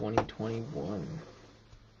the 2021.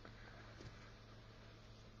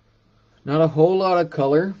 Not a whole lot of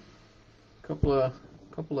color. Couple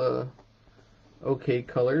of okay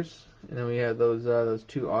colors. And then we have those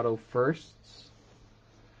two auto firsts.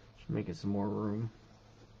 Just making some more room.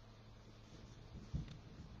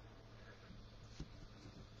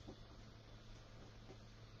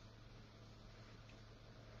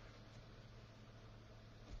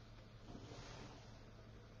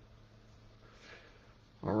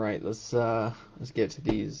 All right, let's get to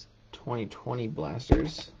these 2020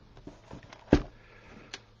 blasters.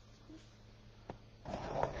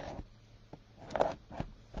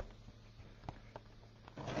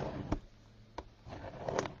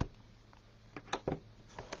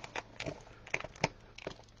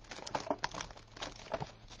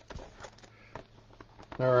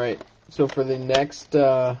 All right, so for the next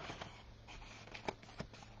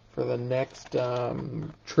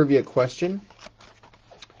trivia question,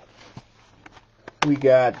 we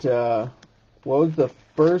got what was the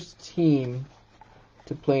first team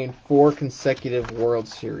to play in 4 consecutive World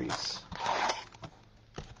Series?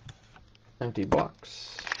 Empty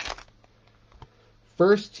box.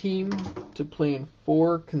 First team to play in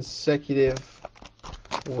 4 consecutive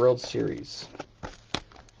World Series.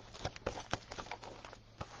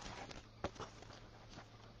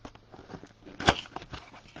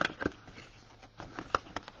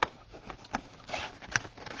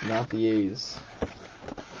 Not the A's.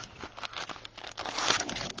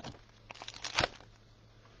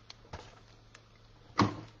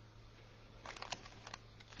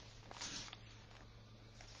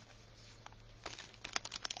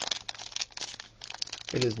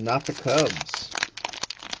 It is not the Cubs.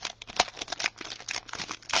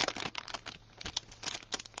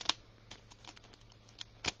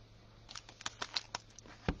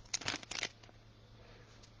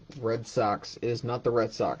 Red Sox. It is not the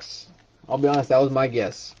Red Sox. I'll be honest, that was my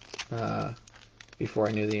guess. Before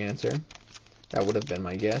I knew the answer. That would have been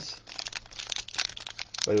my guess.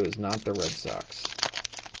 But it was not the Red Sox.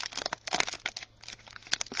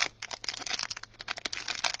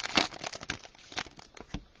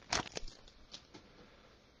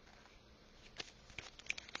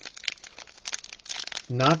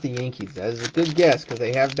 Not the Yankees. That is a good guess because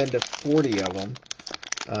they have been to 40 of them.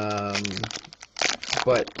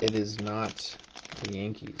 But it is not the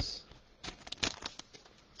Yankees.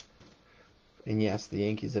 And yes, the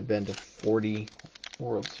Yankees have been to 40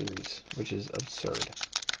 World Series, which is absurd.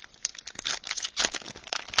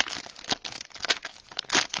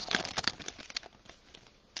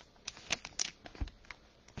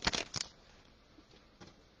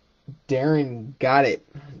 Darren got it.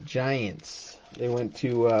 Giants. They went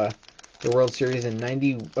to the World Series in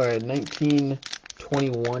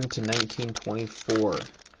 1921 to 1924.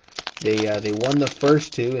 They won the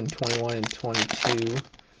first 2 in 21 and 22,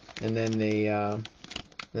 and then they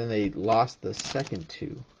lost the second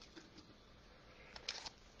 2.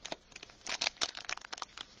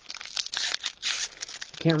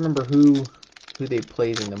 I can't remember who they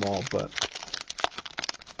played in them all, but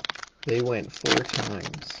they went 4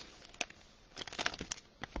 times.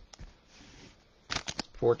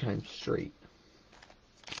 4 times straight.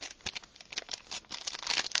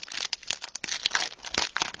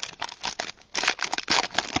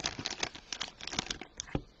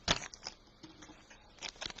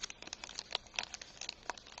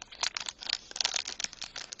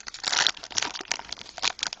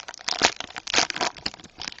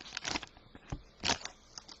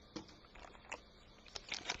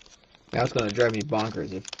 That's going to drive me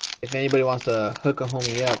bonkers if if anybody wants to hook a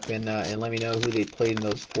homie up and let me know who they played in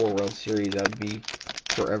those 4 World Series, I'd be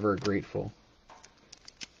forever grateful.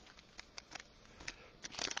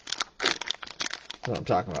 That's what I'm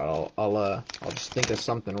talking about. I'll just think of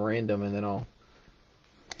something random and then I'll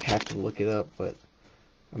have to look it up, but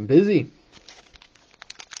I'm busy.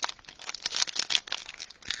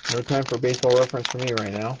 No time for baseball reference for me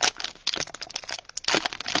right now.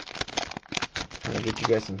 Trying to get you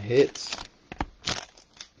guys some hits.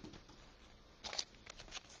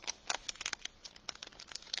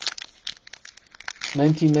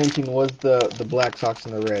 '19 was the Black Sox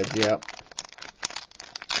and the Reds, yep.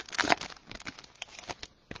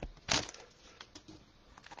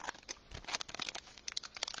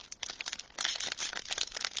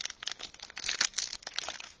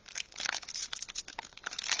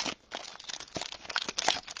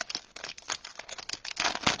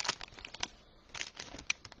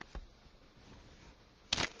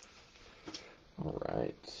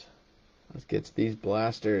 Alright. Let's get to these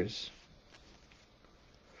blasters.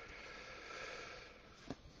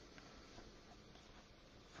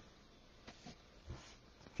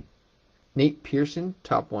 Nate Pearson,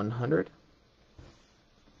 top 100.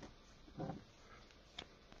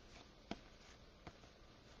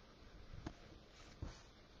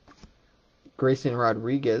 Grayson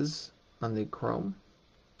Rodriguez on the chrome.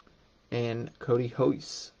 And Cody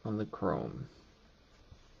Hoyce on the chrome.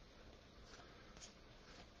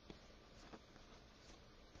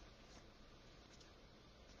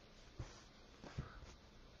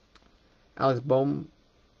 Alex Bowman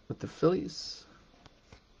with the Phillies.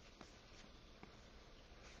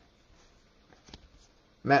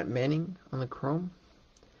 Matt Manning on the chrome.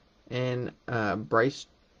 And Bryce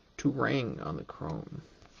Turang on the chrome.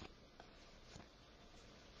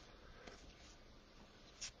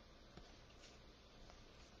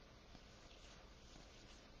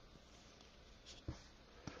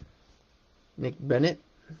 Nick Bennett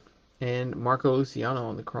and Marco Luciano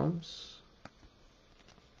on the chromes.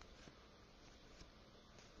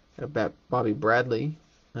 Got a Bobby Bradley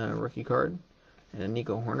rookie card and a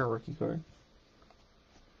Nico Horner rookie card.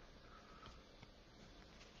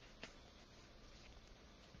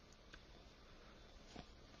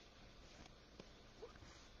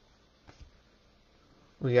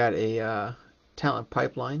 We got a talent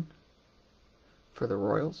pipeline for the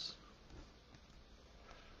Royals.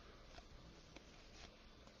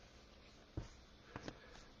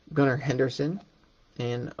 Gunnar Henderson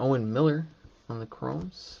and Owen Miller on the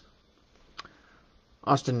chromes.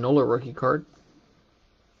 Austin Nola rookie card.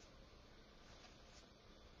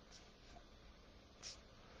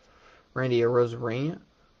 Randy Arozarena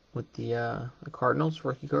with the Cardinals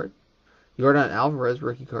rookie card. Yordan Alvarez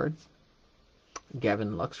rookie card.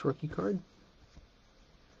 Gavin Lux rookie card.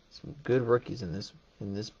 Some good rookies in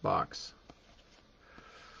this box.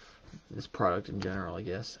 This product in general, I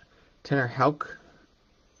guess. Tanner Houck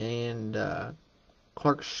and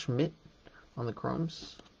Clark Schmidt on the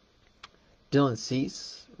chromes. Dylan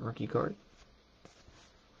Cease rookie card.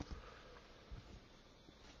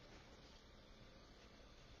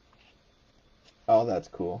 Oh, that's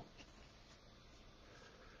cool.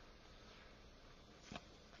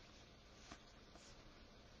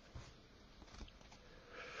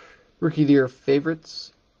 Rookie of the Year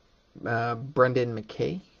favorites, Brendan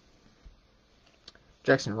McKay.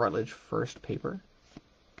 Jackson Rutledge, first paper.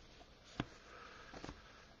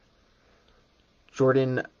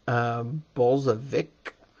 Jordan Bolzovic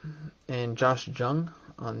and Josh Jung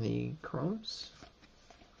on the chromes.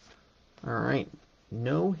 Alright,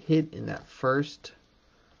 no hit in that first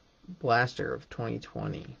blaster of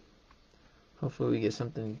 2020. Hopefully we get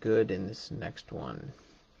something good in this next one.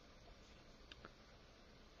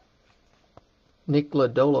 Nick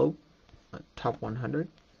Lodolo, top 100.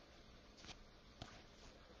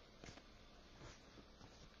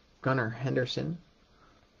 Gunnar Henderson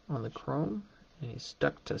on the chrome, and he's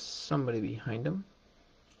stuck to somebody behind him.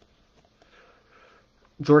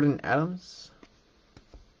 Jordan Adams.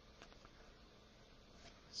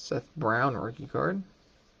 Seth Brown, rookie card.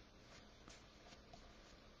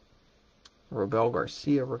 Robel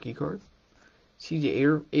Garcia, rookie card.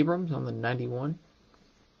 C.J. Abrams on the 91.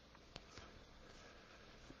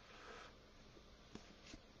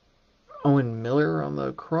 Owen Miller on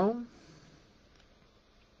the chrome.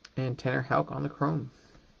 And Tanner Houck on the chrome.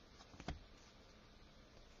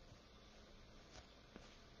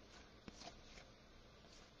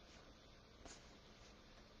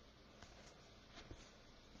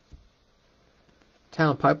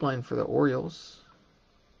 Talent pipeline for the Orioles.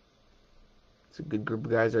 It's a good group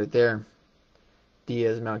of guys right there.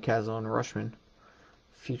 Diaz, Mountcastle, and Rushman.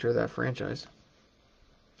 Future of that franchise.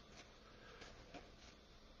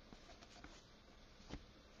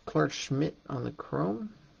 Clark Schmidt on the chrome.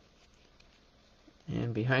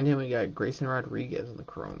 And behind him we got Grayson Rodriguez on the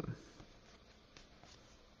chrome.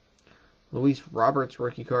 Luis Roberts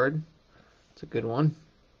rookie card. It's a good one.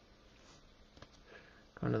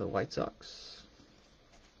 Going to the White Sox.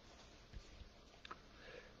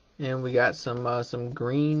 And we got some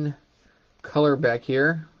green color back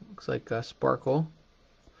here. Looks like a sparkle.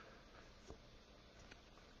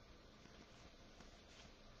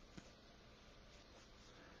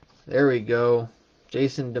 There we go.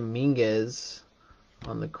 Jason Dominguez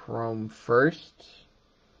on the chrome first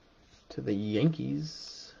to the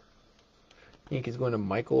Yankees. Yankees going to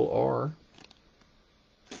Michael R.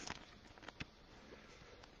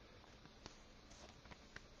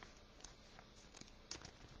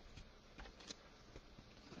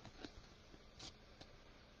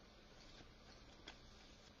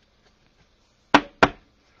 There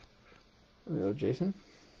we go, Jason.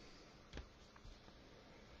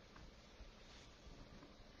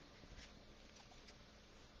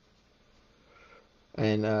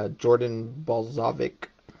 And Jordan Balzovic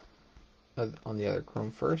on the other chrome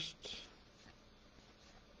first.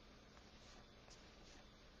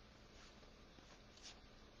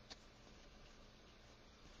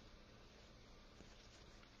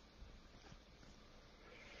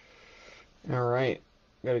 All right,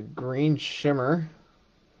 got a green shimmer,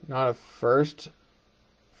 not a first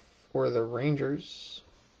for the Rangers.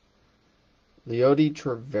 Leody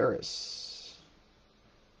Taveras,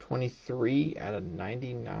 23 out of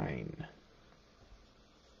 99.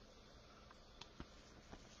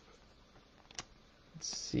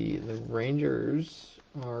 Let's see, the Rangers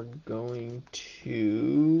are going to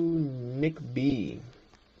Nick B.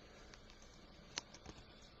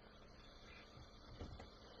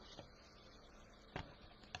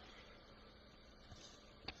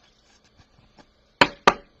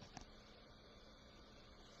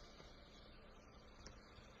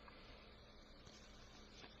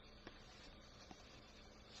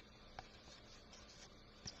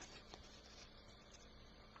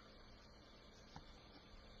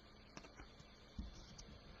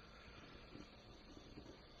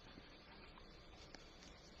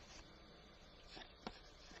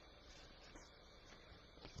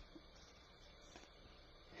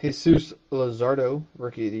 Jesus Luzardo,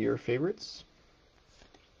 Rookie of the Year favorites.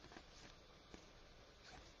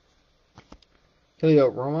 Helio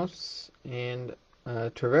Ramos and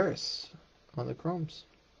Taveras on the chromes.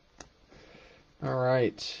 All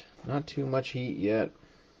right, not too much heat yet.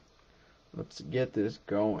 Let's get this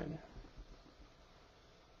going.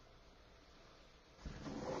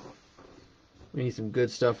 We need some good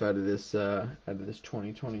stuff out of this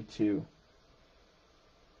 2022.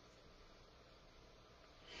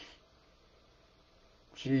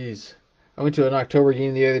 Jeez, I went to an October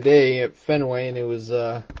game the other day at Fenway, and it was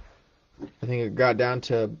I think it got down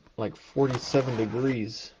to like 47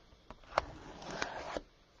 degrees.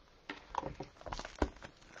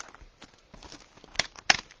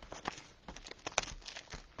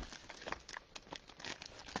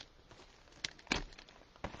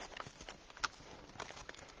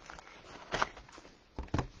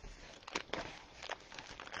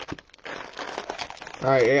 All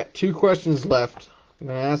right, I got 2 questions left. I'm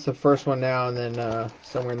going to ask the first one now, and then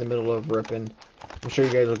somewhere in the middle of ripping. I'm sure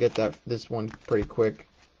you guys will get this one pretty quick.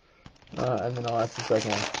 And then I'll ask the second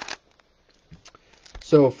one.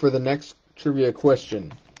 So for the next trivia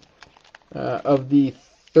question, of the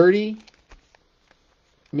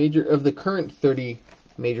current 30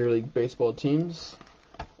 Major League Baseball teams,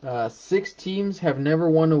 6 teams have never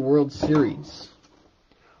won a World Series.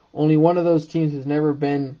 Only one of those teams has never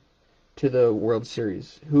been to the World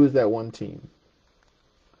Series. Who is that one team?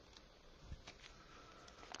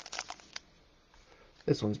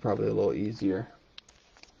 This one's probably a little easier.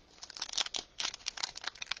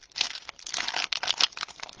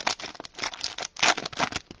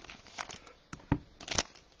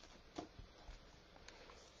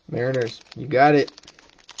 Mariners, you got it.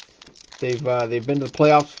 They've been to the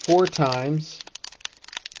playoffs 4 times.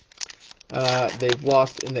 They've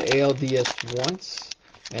lost in the ALDS once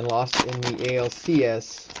and lost in the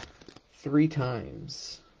ALCS 3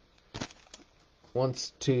 times.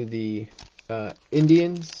 Once to the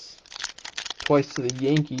Indians, twice to the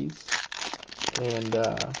Yankees, and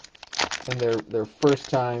their first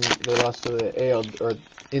time they lost to the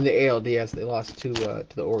in the ALDS they lost to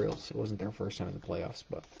the Orioles. It wasn't their first time in the playoffs,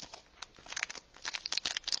 but.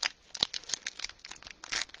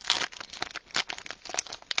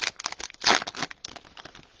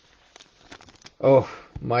 Oh,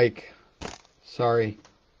 Mike, sorry.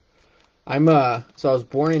 So I was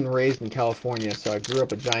born and raised in California, so I grew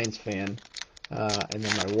up a Giants fan. And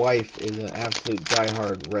then my wife is an absolute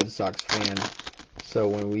diehard Red Sox fan. So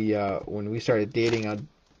when we started dating,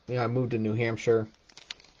 I moved to New Hampshire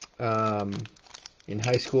in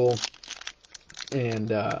high school, and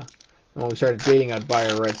when we started dating, I'd buy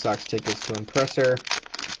her Red Sox tickets to impress her.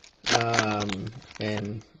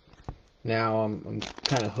 And now I'm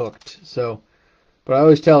kind of hooked. So, but I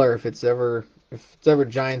always tell her if it's ever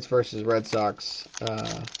Giants versus Red Sox,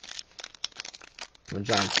 I'm a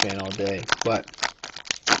Giants fan all day. But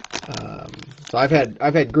so I've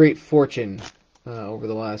had great fortune over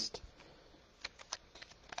the last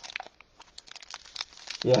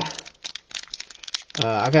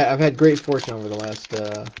I've had great fortune over the last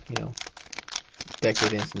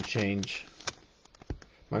decade and some change.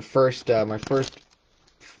 My first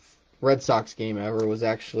Red Sox game ever was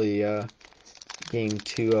actually Game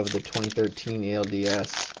 2 of the 2013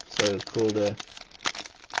 ALDS, so it was cool to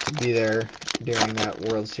be there during that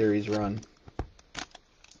World Series run.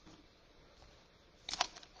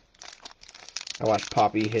 I watched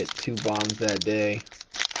Poppy hit 2 bombs that day.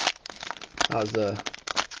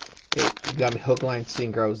 It got me hook, line,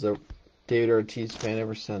 sinker. I was a David Ortiz fan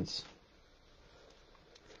ever since.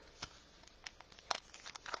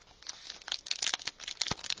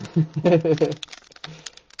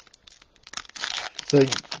 So, you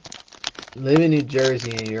live in New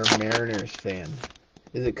Jersey and you're a Mariners fan.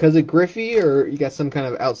 Is it because of Griffey, or you got some kind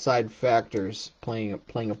of outside factors playing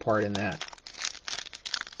a part in that?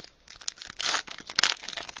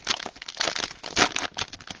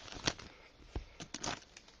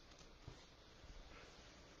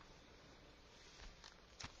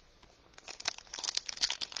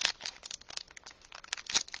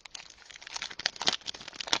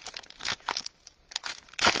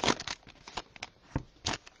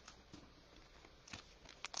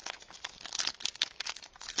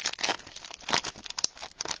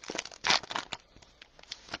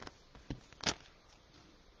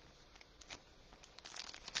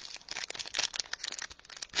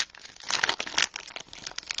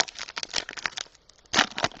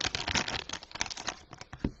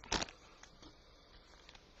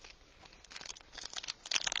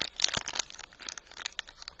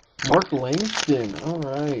 Mark Langston, all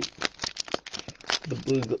right.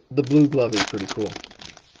 The blue glove is pretty cool.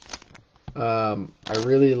 I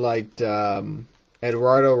really liked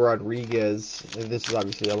Eduardo Rodriguez. This is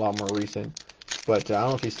obviously a lot more recent, but I don't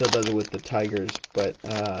know if he still does it with the Tigers. But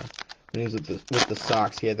when he was with the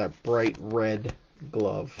Sox, he had that bright red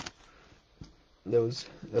glove. That was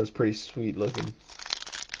pretty sweet looking.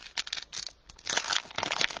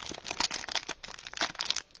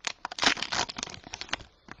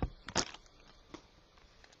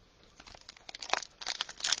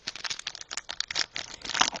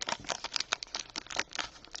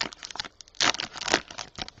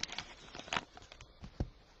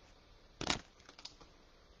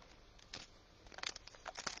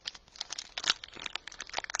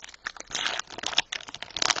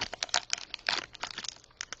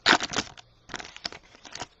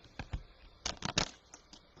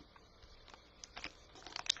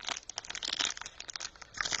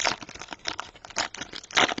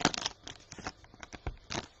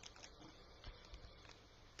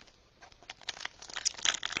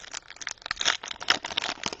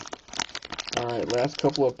 All right, last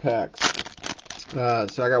couple of packs.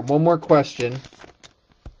 So I got one more question.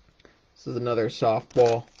 This is another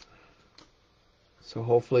softball. So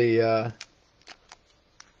hopefully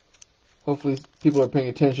people are paying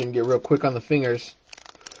attention and get real quick on the fingers.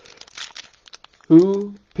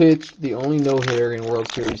 Who pitched the only no-hitter in World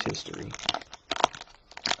Series history?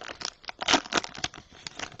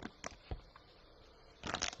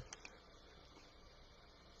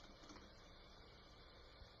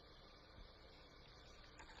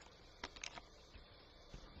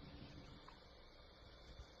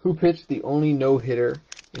 Who pitched the only no-hitter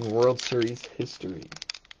in World Series history?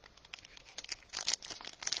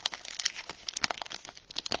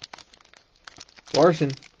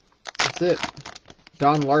 Larson. That's it.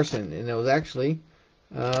 Don Larson. And it was actually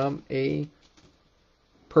a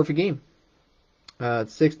perfect game.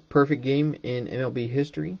 6th perfect game in MLB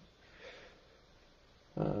history.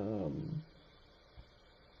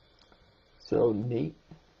 So Nate.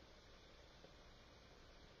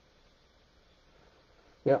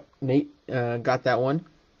 Yep, Nate got that one.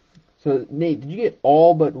 So Nate, did you get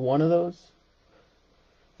all but one of those?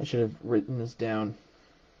 I should have written this down.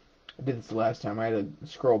 I did this the last time. I had to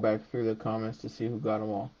scroll back through the comments to see who got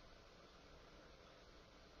them all.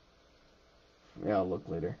 Yeah, I'll look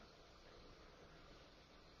later.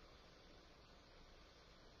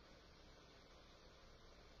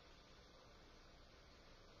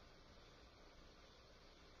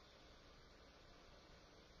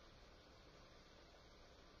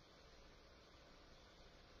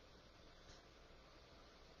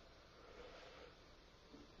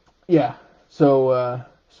 Yeah. So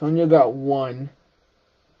Sonia got one.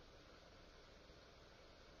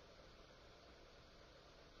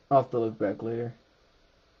 I'll have to look back later.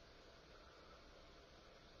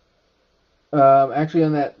 Actually,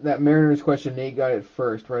 on that Mariners question, Nate got it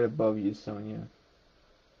first, right above you, Sonia.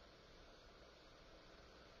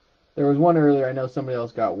 There was one earlier. I know somebody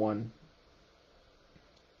else got one.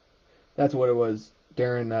 That's what it was.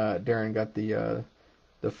 Darren got the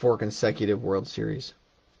 4 consecutive World Series.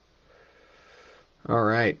 All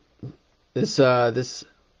right. This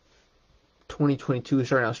 2022 is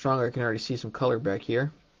starting out stronger. I can already see some color back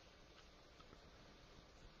here.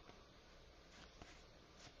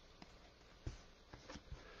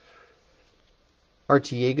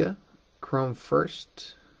 Artiega, Chrome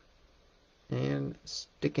first, and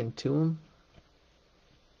sticking to him.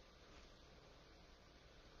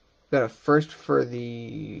 Got a first for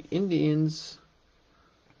the Indians,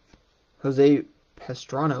 Jose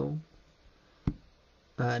Pastrano,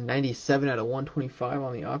 97 out of 125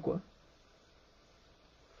 on the Aqua.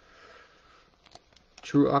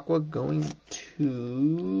 True Aqua going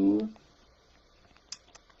to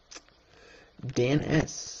Dan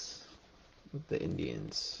S. with the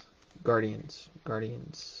Indians. Guardians.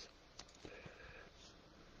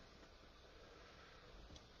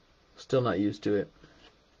 Still not used to it.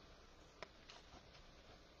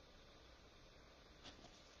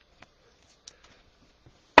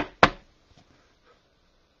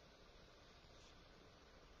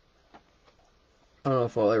 I don't know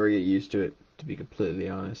if I'll ever get used to it, to be completely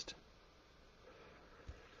honest.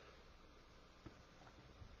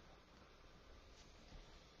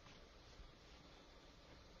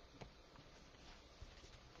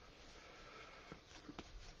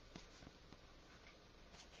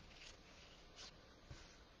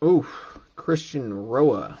 Oof, Christian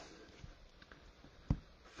Roa.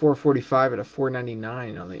 445 out of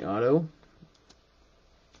 499 on the auto.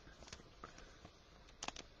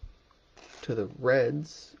 To the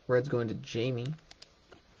Reds. Reds going to Jamie.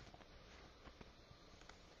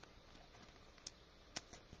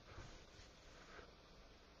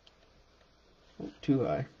 Oh, too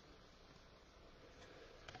high.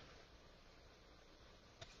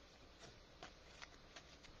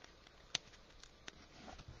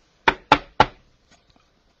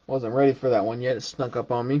 Wasn't ready for that one yet. It snuck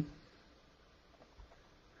up on me.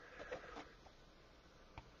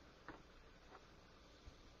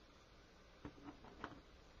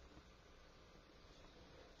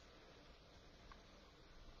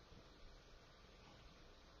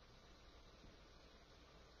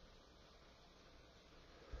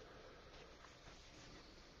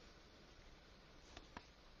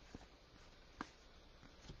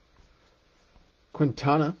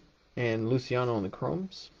 Quintana and Luciano on the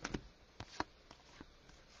Chromes.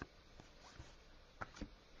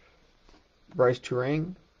 Bryce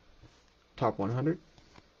Turang, top 100.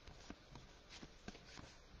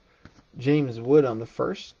 James Wood on the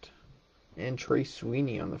first. And Trey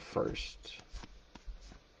Sweeney on the first.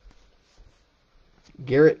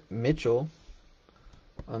 Garrett Mitchell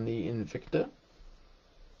on the Invicta.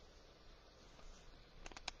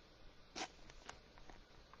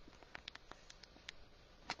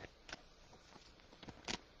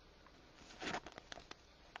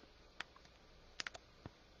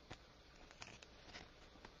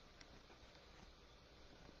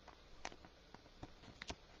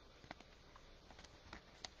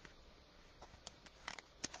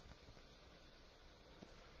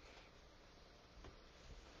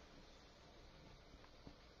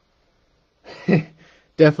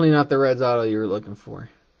 Definitely not the Reds auto you were looking for.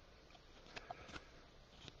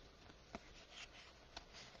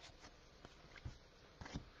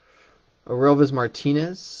 Orelvis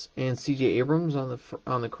Martinez and C.J. Abrams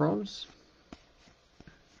on the Chromes.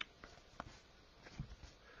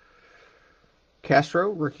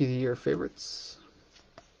 Castro, Rookie of the Year favorites.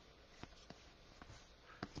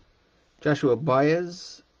 Joshua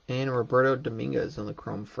Baez and Roberto Dominguez on the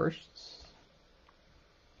Chrome firsts.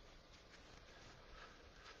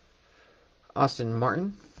 Austin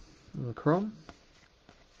Martin on the Chrome.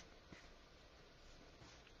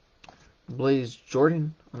 Blaze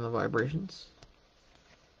Jordan on the Vibrations.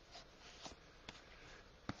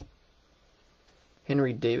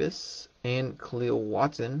 Henry Davis and Khalil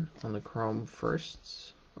Watson on the Chrome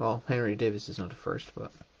firsts. Well, Henry Davis is not a first,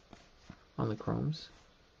 but on the Chromes.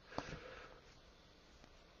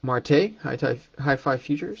 Marte, High Five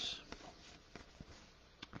Futures.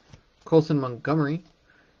 Colson Montgomery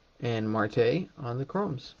and Marte on the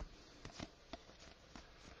Chromes.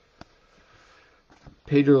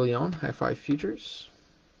 Pedro Leon, High Five Futures.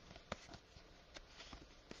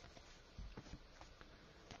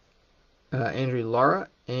 Andrew Lara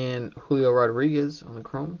and Julio Rodriguez on the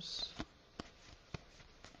chromes.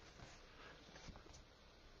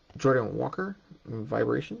 Jordan Walker,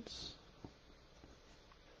 Vibrations.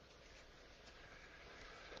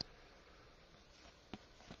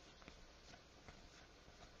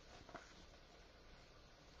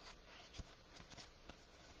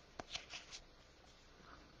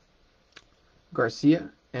 Garcia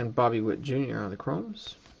and Bobby Witt Jr. on the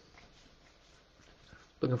chromes.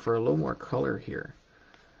 Looking for a little more color here.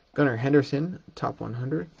 Gunnar Henderson, top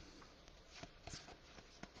 100.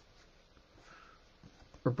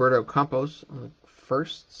 Roberto Campos on the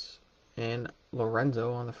firsts, and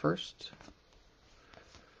Lorenzo on the first.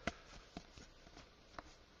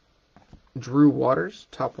 Drew Waters,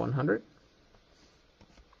 top 100.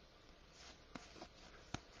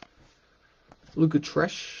 Luca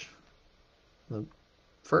Tresh, the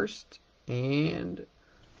first, and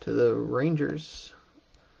to the Rangers,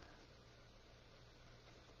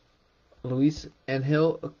 Luis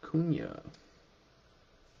Angel Acuna.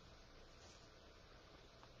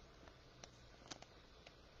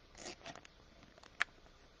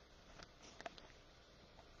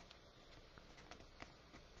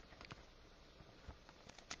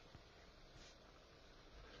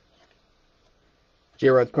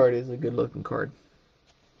 J-Rod's card is a good looking card.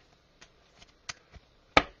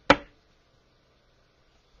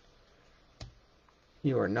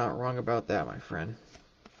 You are not wrong about that, my friend.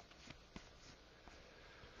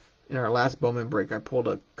 In our last Bowman break, I pulled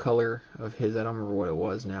a color of his. I don't remember what it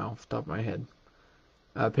was now off the top of my head.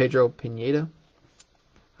 Pedro Pineda.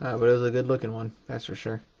 But it was a good looking one, that's for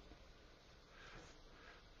sure.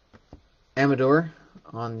 Amador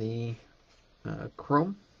on the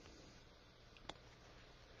chrome.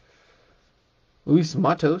 Luis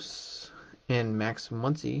Matos and Max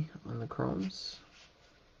Muncy on the chromes.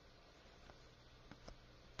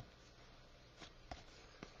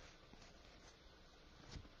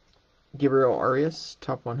 Gabriel Arias,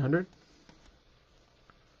 top 100.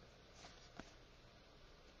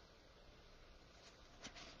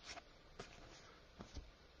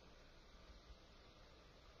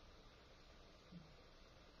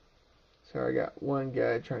 Sorry, I got one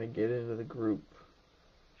guy trying to get into the group.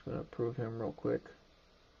 Just going to approve him real quick.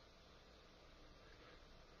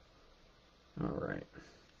 Alright.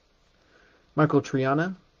 Michael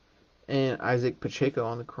Triana and Isaac Pacheco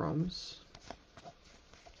on the chromes.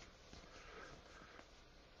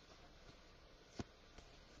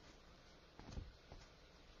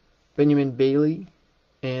 Benjamin Bailey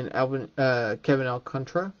and Kevin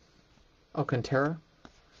Alcantara. What am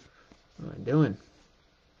I doing?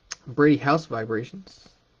 Brady House Vibrations.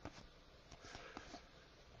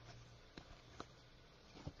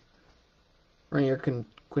 Rainier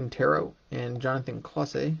Quintero and Jonathan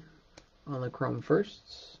Clase on the chrome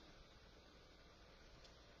firsts.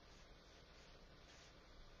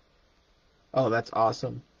 Oh, that's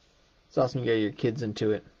awesome. It's awesome you get your kids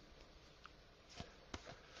into it.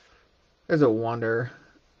 There's a Wander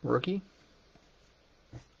rookie.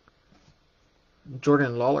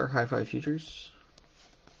 Jordan Lawler, Hi-Fi Futures.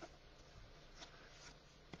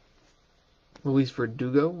 Luis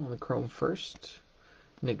Verdugo on the chrome first.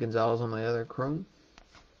 Nick Gonzalez on the other chrome.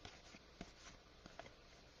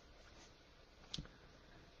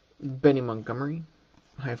 Benny Montgomery,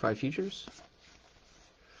 Hi-Fi Futures.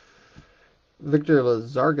 Victor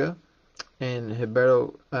Lazarga and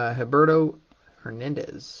Heberto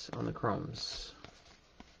Hernandez on the chromes.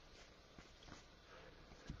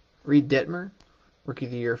 Reed Detmer, Rookie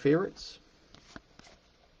of the Year favorites.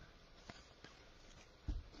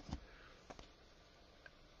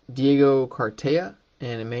 Diego Cartea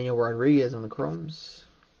and Emmanuel Rodriguez on the chromes.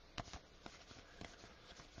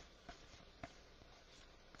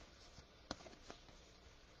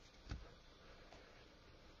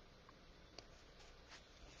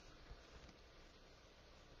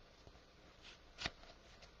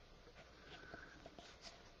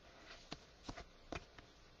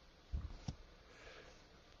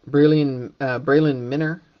 Braylon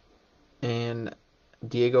Minner and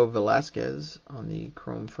Diego Velasquez on the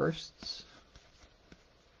chrome firsts.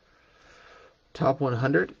 Top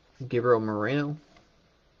 100, Gabriel Moreno.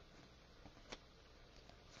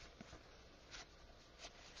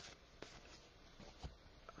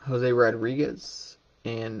 Jose Rodriguez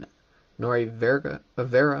and Nori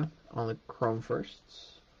Vera on the chrome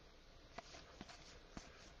firsts.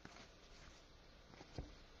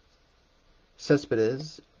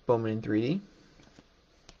 Cespedes, Bowman in 3D.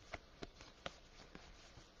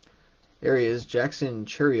 There he is, Jackson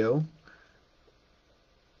Churio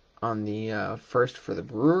on the first for the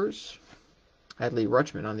Brewers. Adley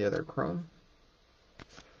Rutschman on the other chrome.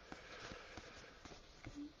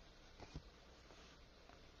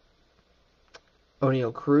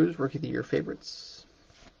 O'Neal Cruz, Rookie of the Year favorites.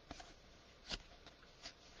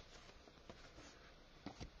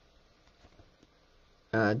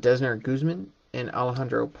 Desner Guzman and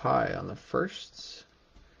Alejandro Pai on the firsts.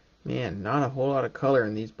 Man, not a whole lot of color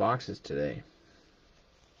in these boxes today.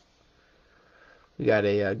 We got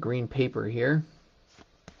a green paper here.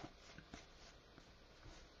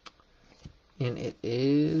 And it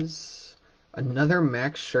is another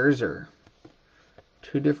Max Scherzer.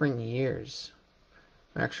 2 different years.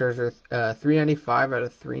 Max Scherzer, 395 out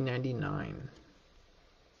of 399.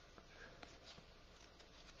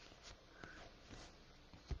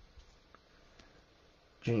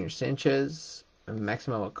 Junior Sanchez,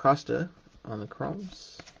 Maximo Acosta on the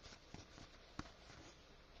chromes.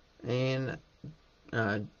 And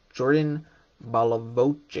Jordan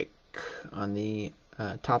Balavolchik on the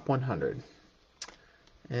top 100.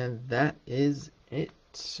 And that is it.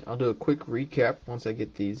 I'll do a quick recap once I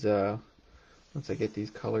get these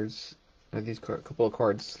colors, these couple of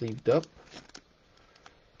cards sleeved up.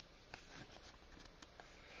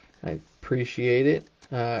 I appreciate it.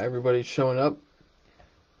 Everybody's showing up.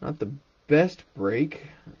 Not the best break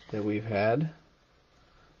that we've had.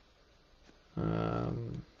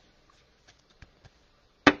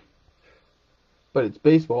 But it's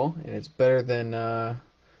baseball, and it's better than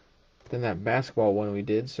that basketball one we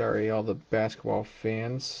did. Sorry, all the basketball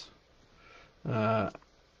fans.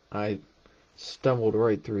 I stumbled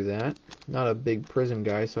right through that. Not a big Prism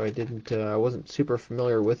guy, so I wasn't super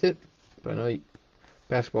familiar with it. But I know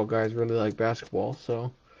basketball guys really like basketball,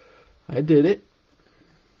 so I did it.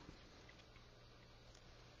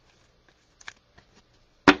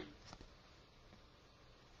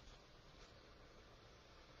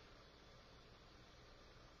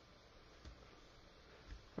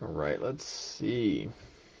 All right, let's see.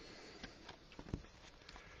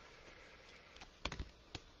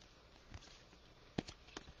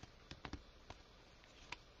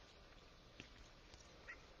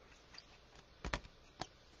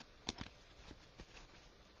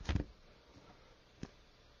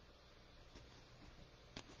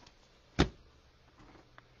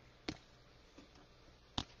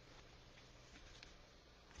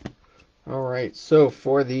 All right, so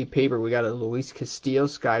for the paper, we got a Luis Castillo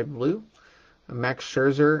Sky Blue, a Max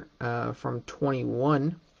Scherzer from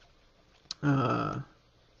 21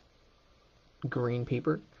 green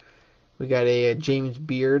paper. We got a James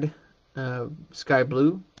Beard Sky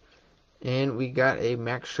Blue, and we got a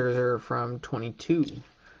Max Scherzer from 22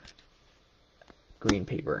 green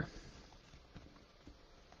paper.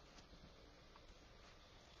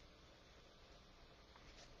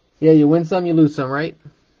 Yeah, you win some, you lose some, right?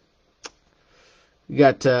 We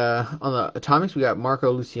got on the Atomics, we got Marco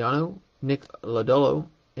Luciano, Nick Lodolo,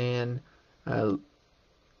 and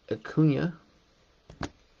Acuna. We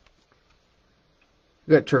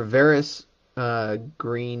got Traveris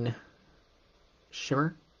green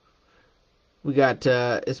shimmer. We got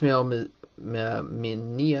Ismael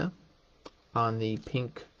Minia on the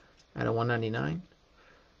pink at a 199.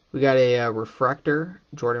 We got a refractor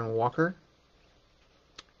Jordan Walker.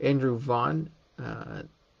 Andrew Vaughn,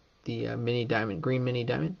 the mini diamond, green mini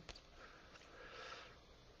diamond.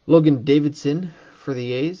 Logan Davidson for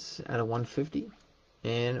the A's at a 150.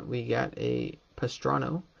 And we got a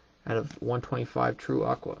Pastrano out of 125 True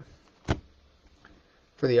Aqua.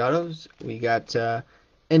 For the autos, we got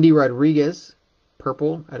Andy Rodriguez,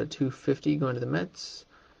 purple at a 250 going to the Mets.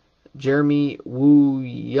 Jeremy Wu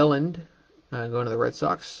Yelland going to the Red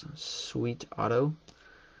Sox. Sweet auto.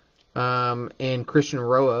 And Christian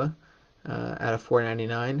Roa at a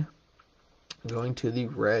 499 going to the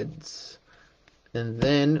Reds. And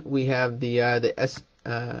then we have the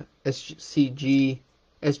SGC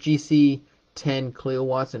 10 Cleo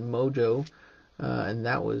Watson Mojo, and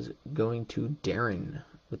that was going to Darren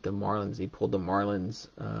with the Marlins. He pulled the Marlins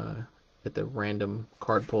at the random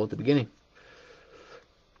card pull at the beginning.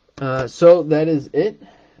 So that is it.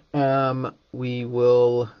 We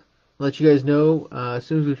will let you guys know as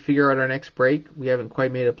soon as we figure out our next break. We haven't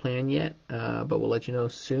quite made a plan yet, but we'll let you know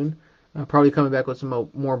soon. Probably coming back with some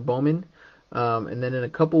more Bowman. And then in a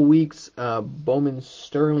couple weeks, Bowman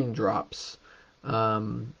Sterling drops.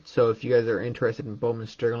 So if you guys are interested in Bowman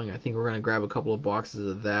Sterling, I think we're going to grab a couple of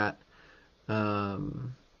boxes of that.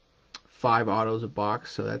 5 autos a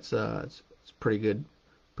box, so that's it's pretty good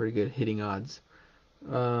hitting odds.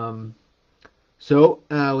 So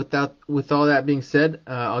with all that being said,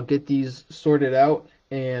 I'll get these sorted out,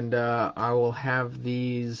 and I will have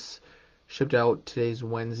these shipped out. Today's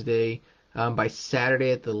Wednesday. By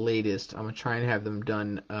Saturday at the latest. I'm going to try and have them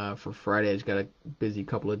done for Friday. I just got a busy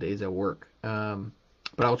couple of days at work. But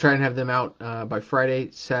I'll try and have them out by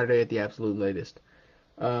Friday, Saturday at the absolute latest.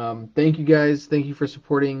 Thank you guys. Thank you for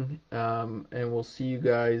supporting. And we'll see you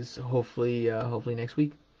guys hopefully next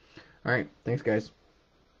week. All right. Thanks, guys.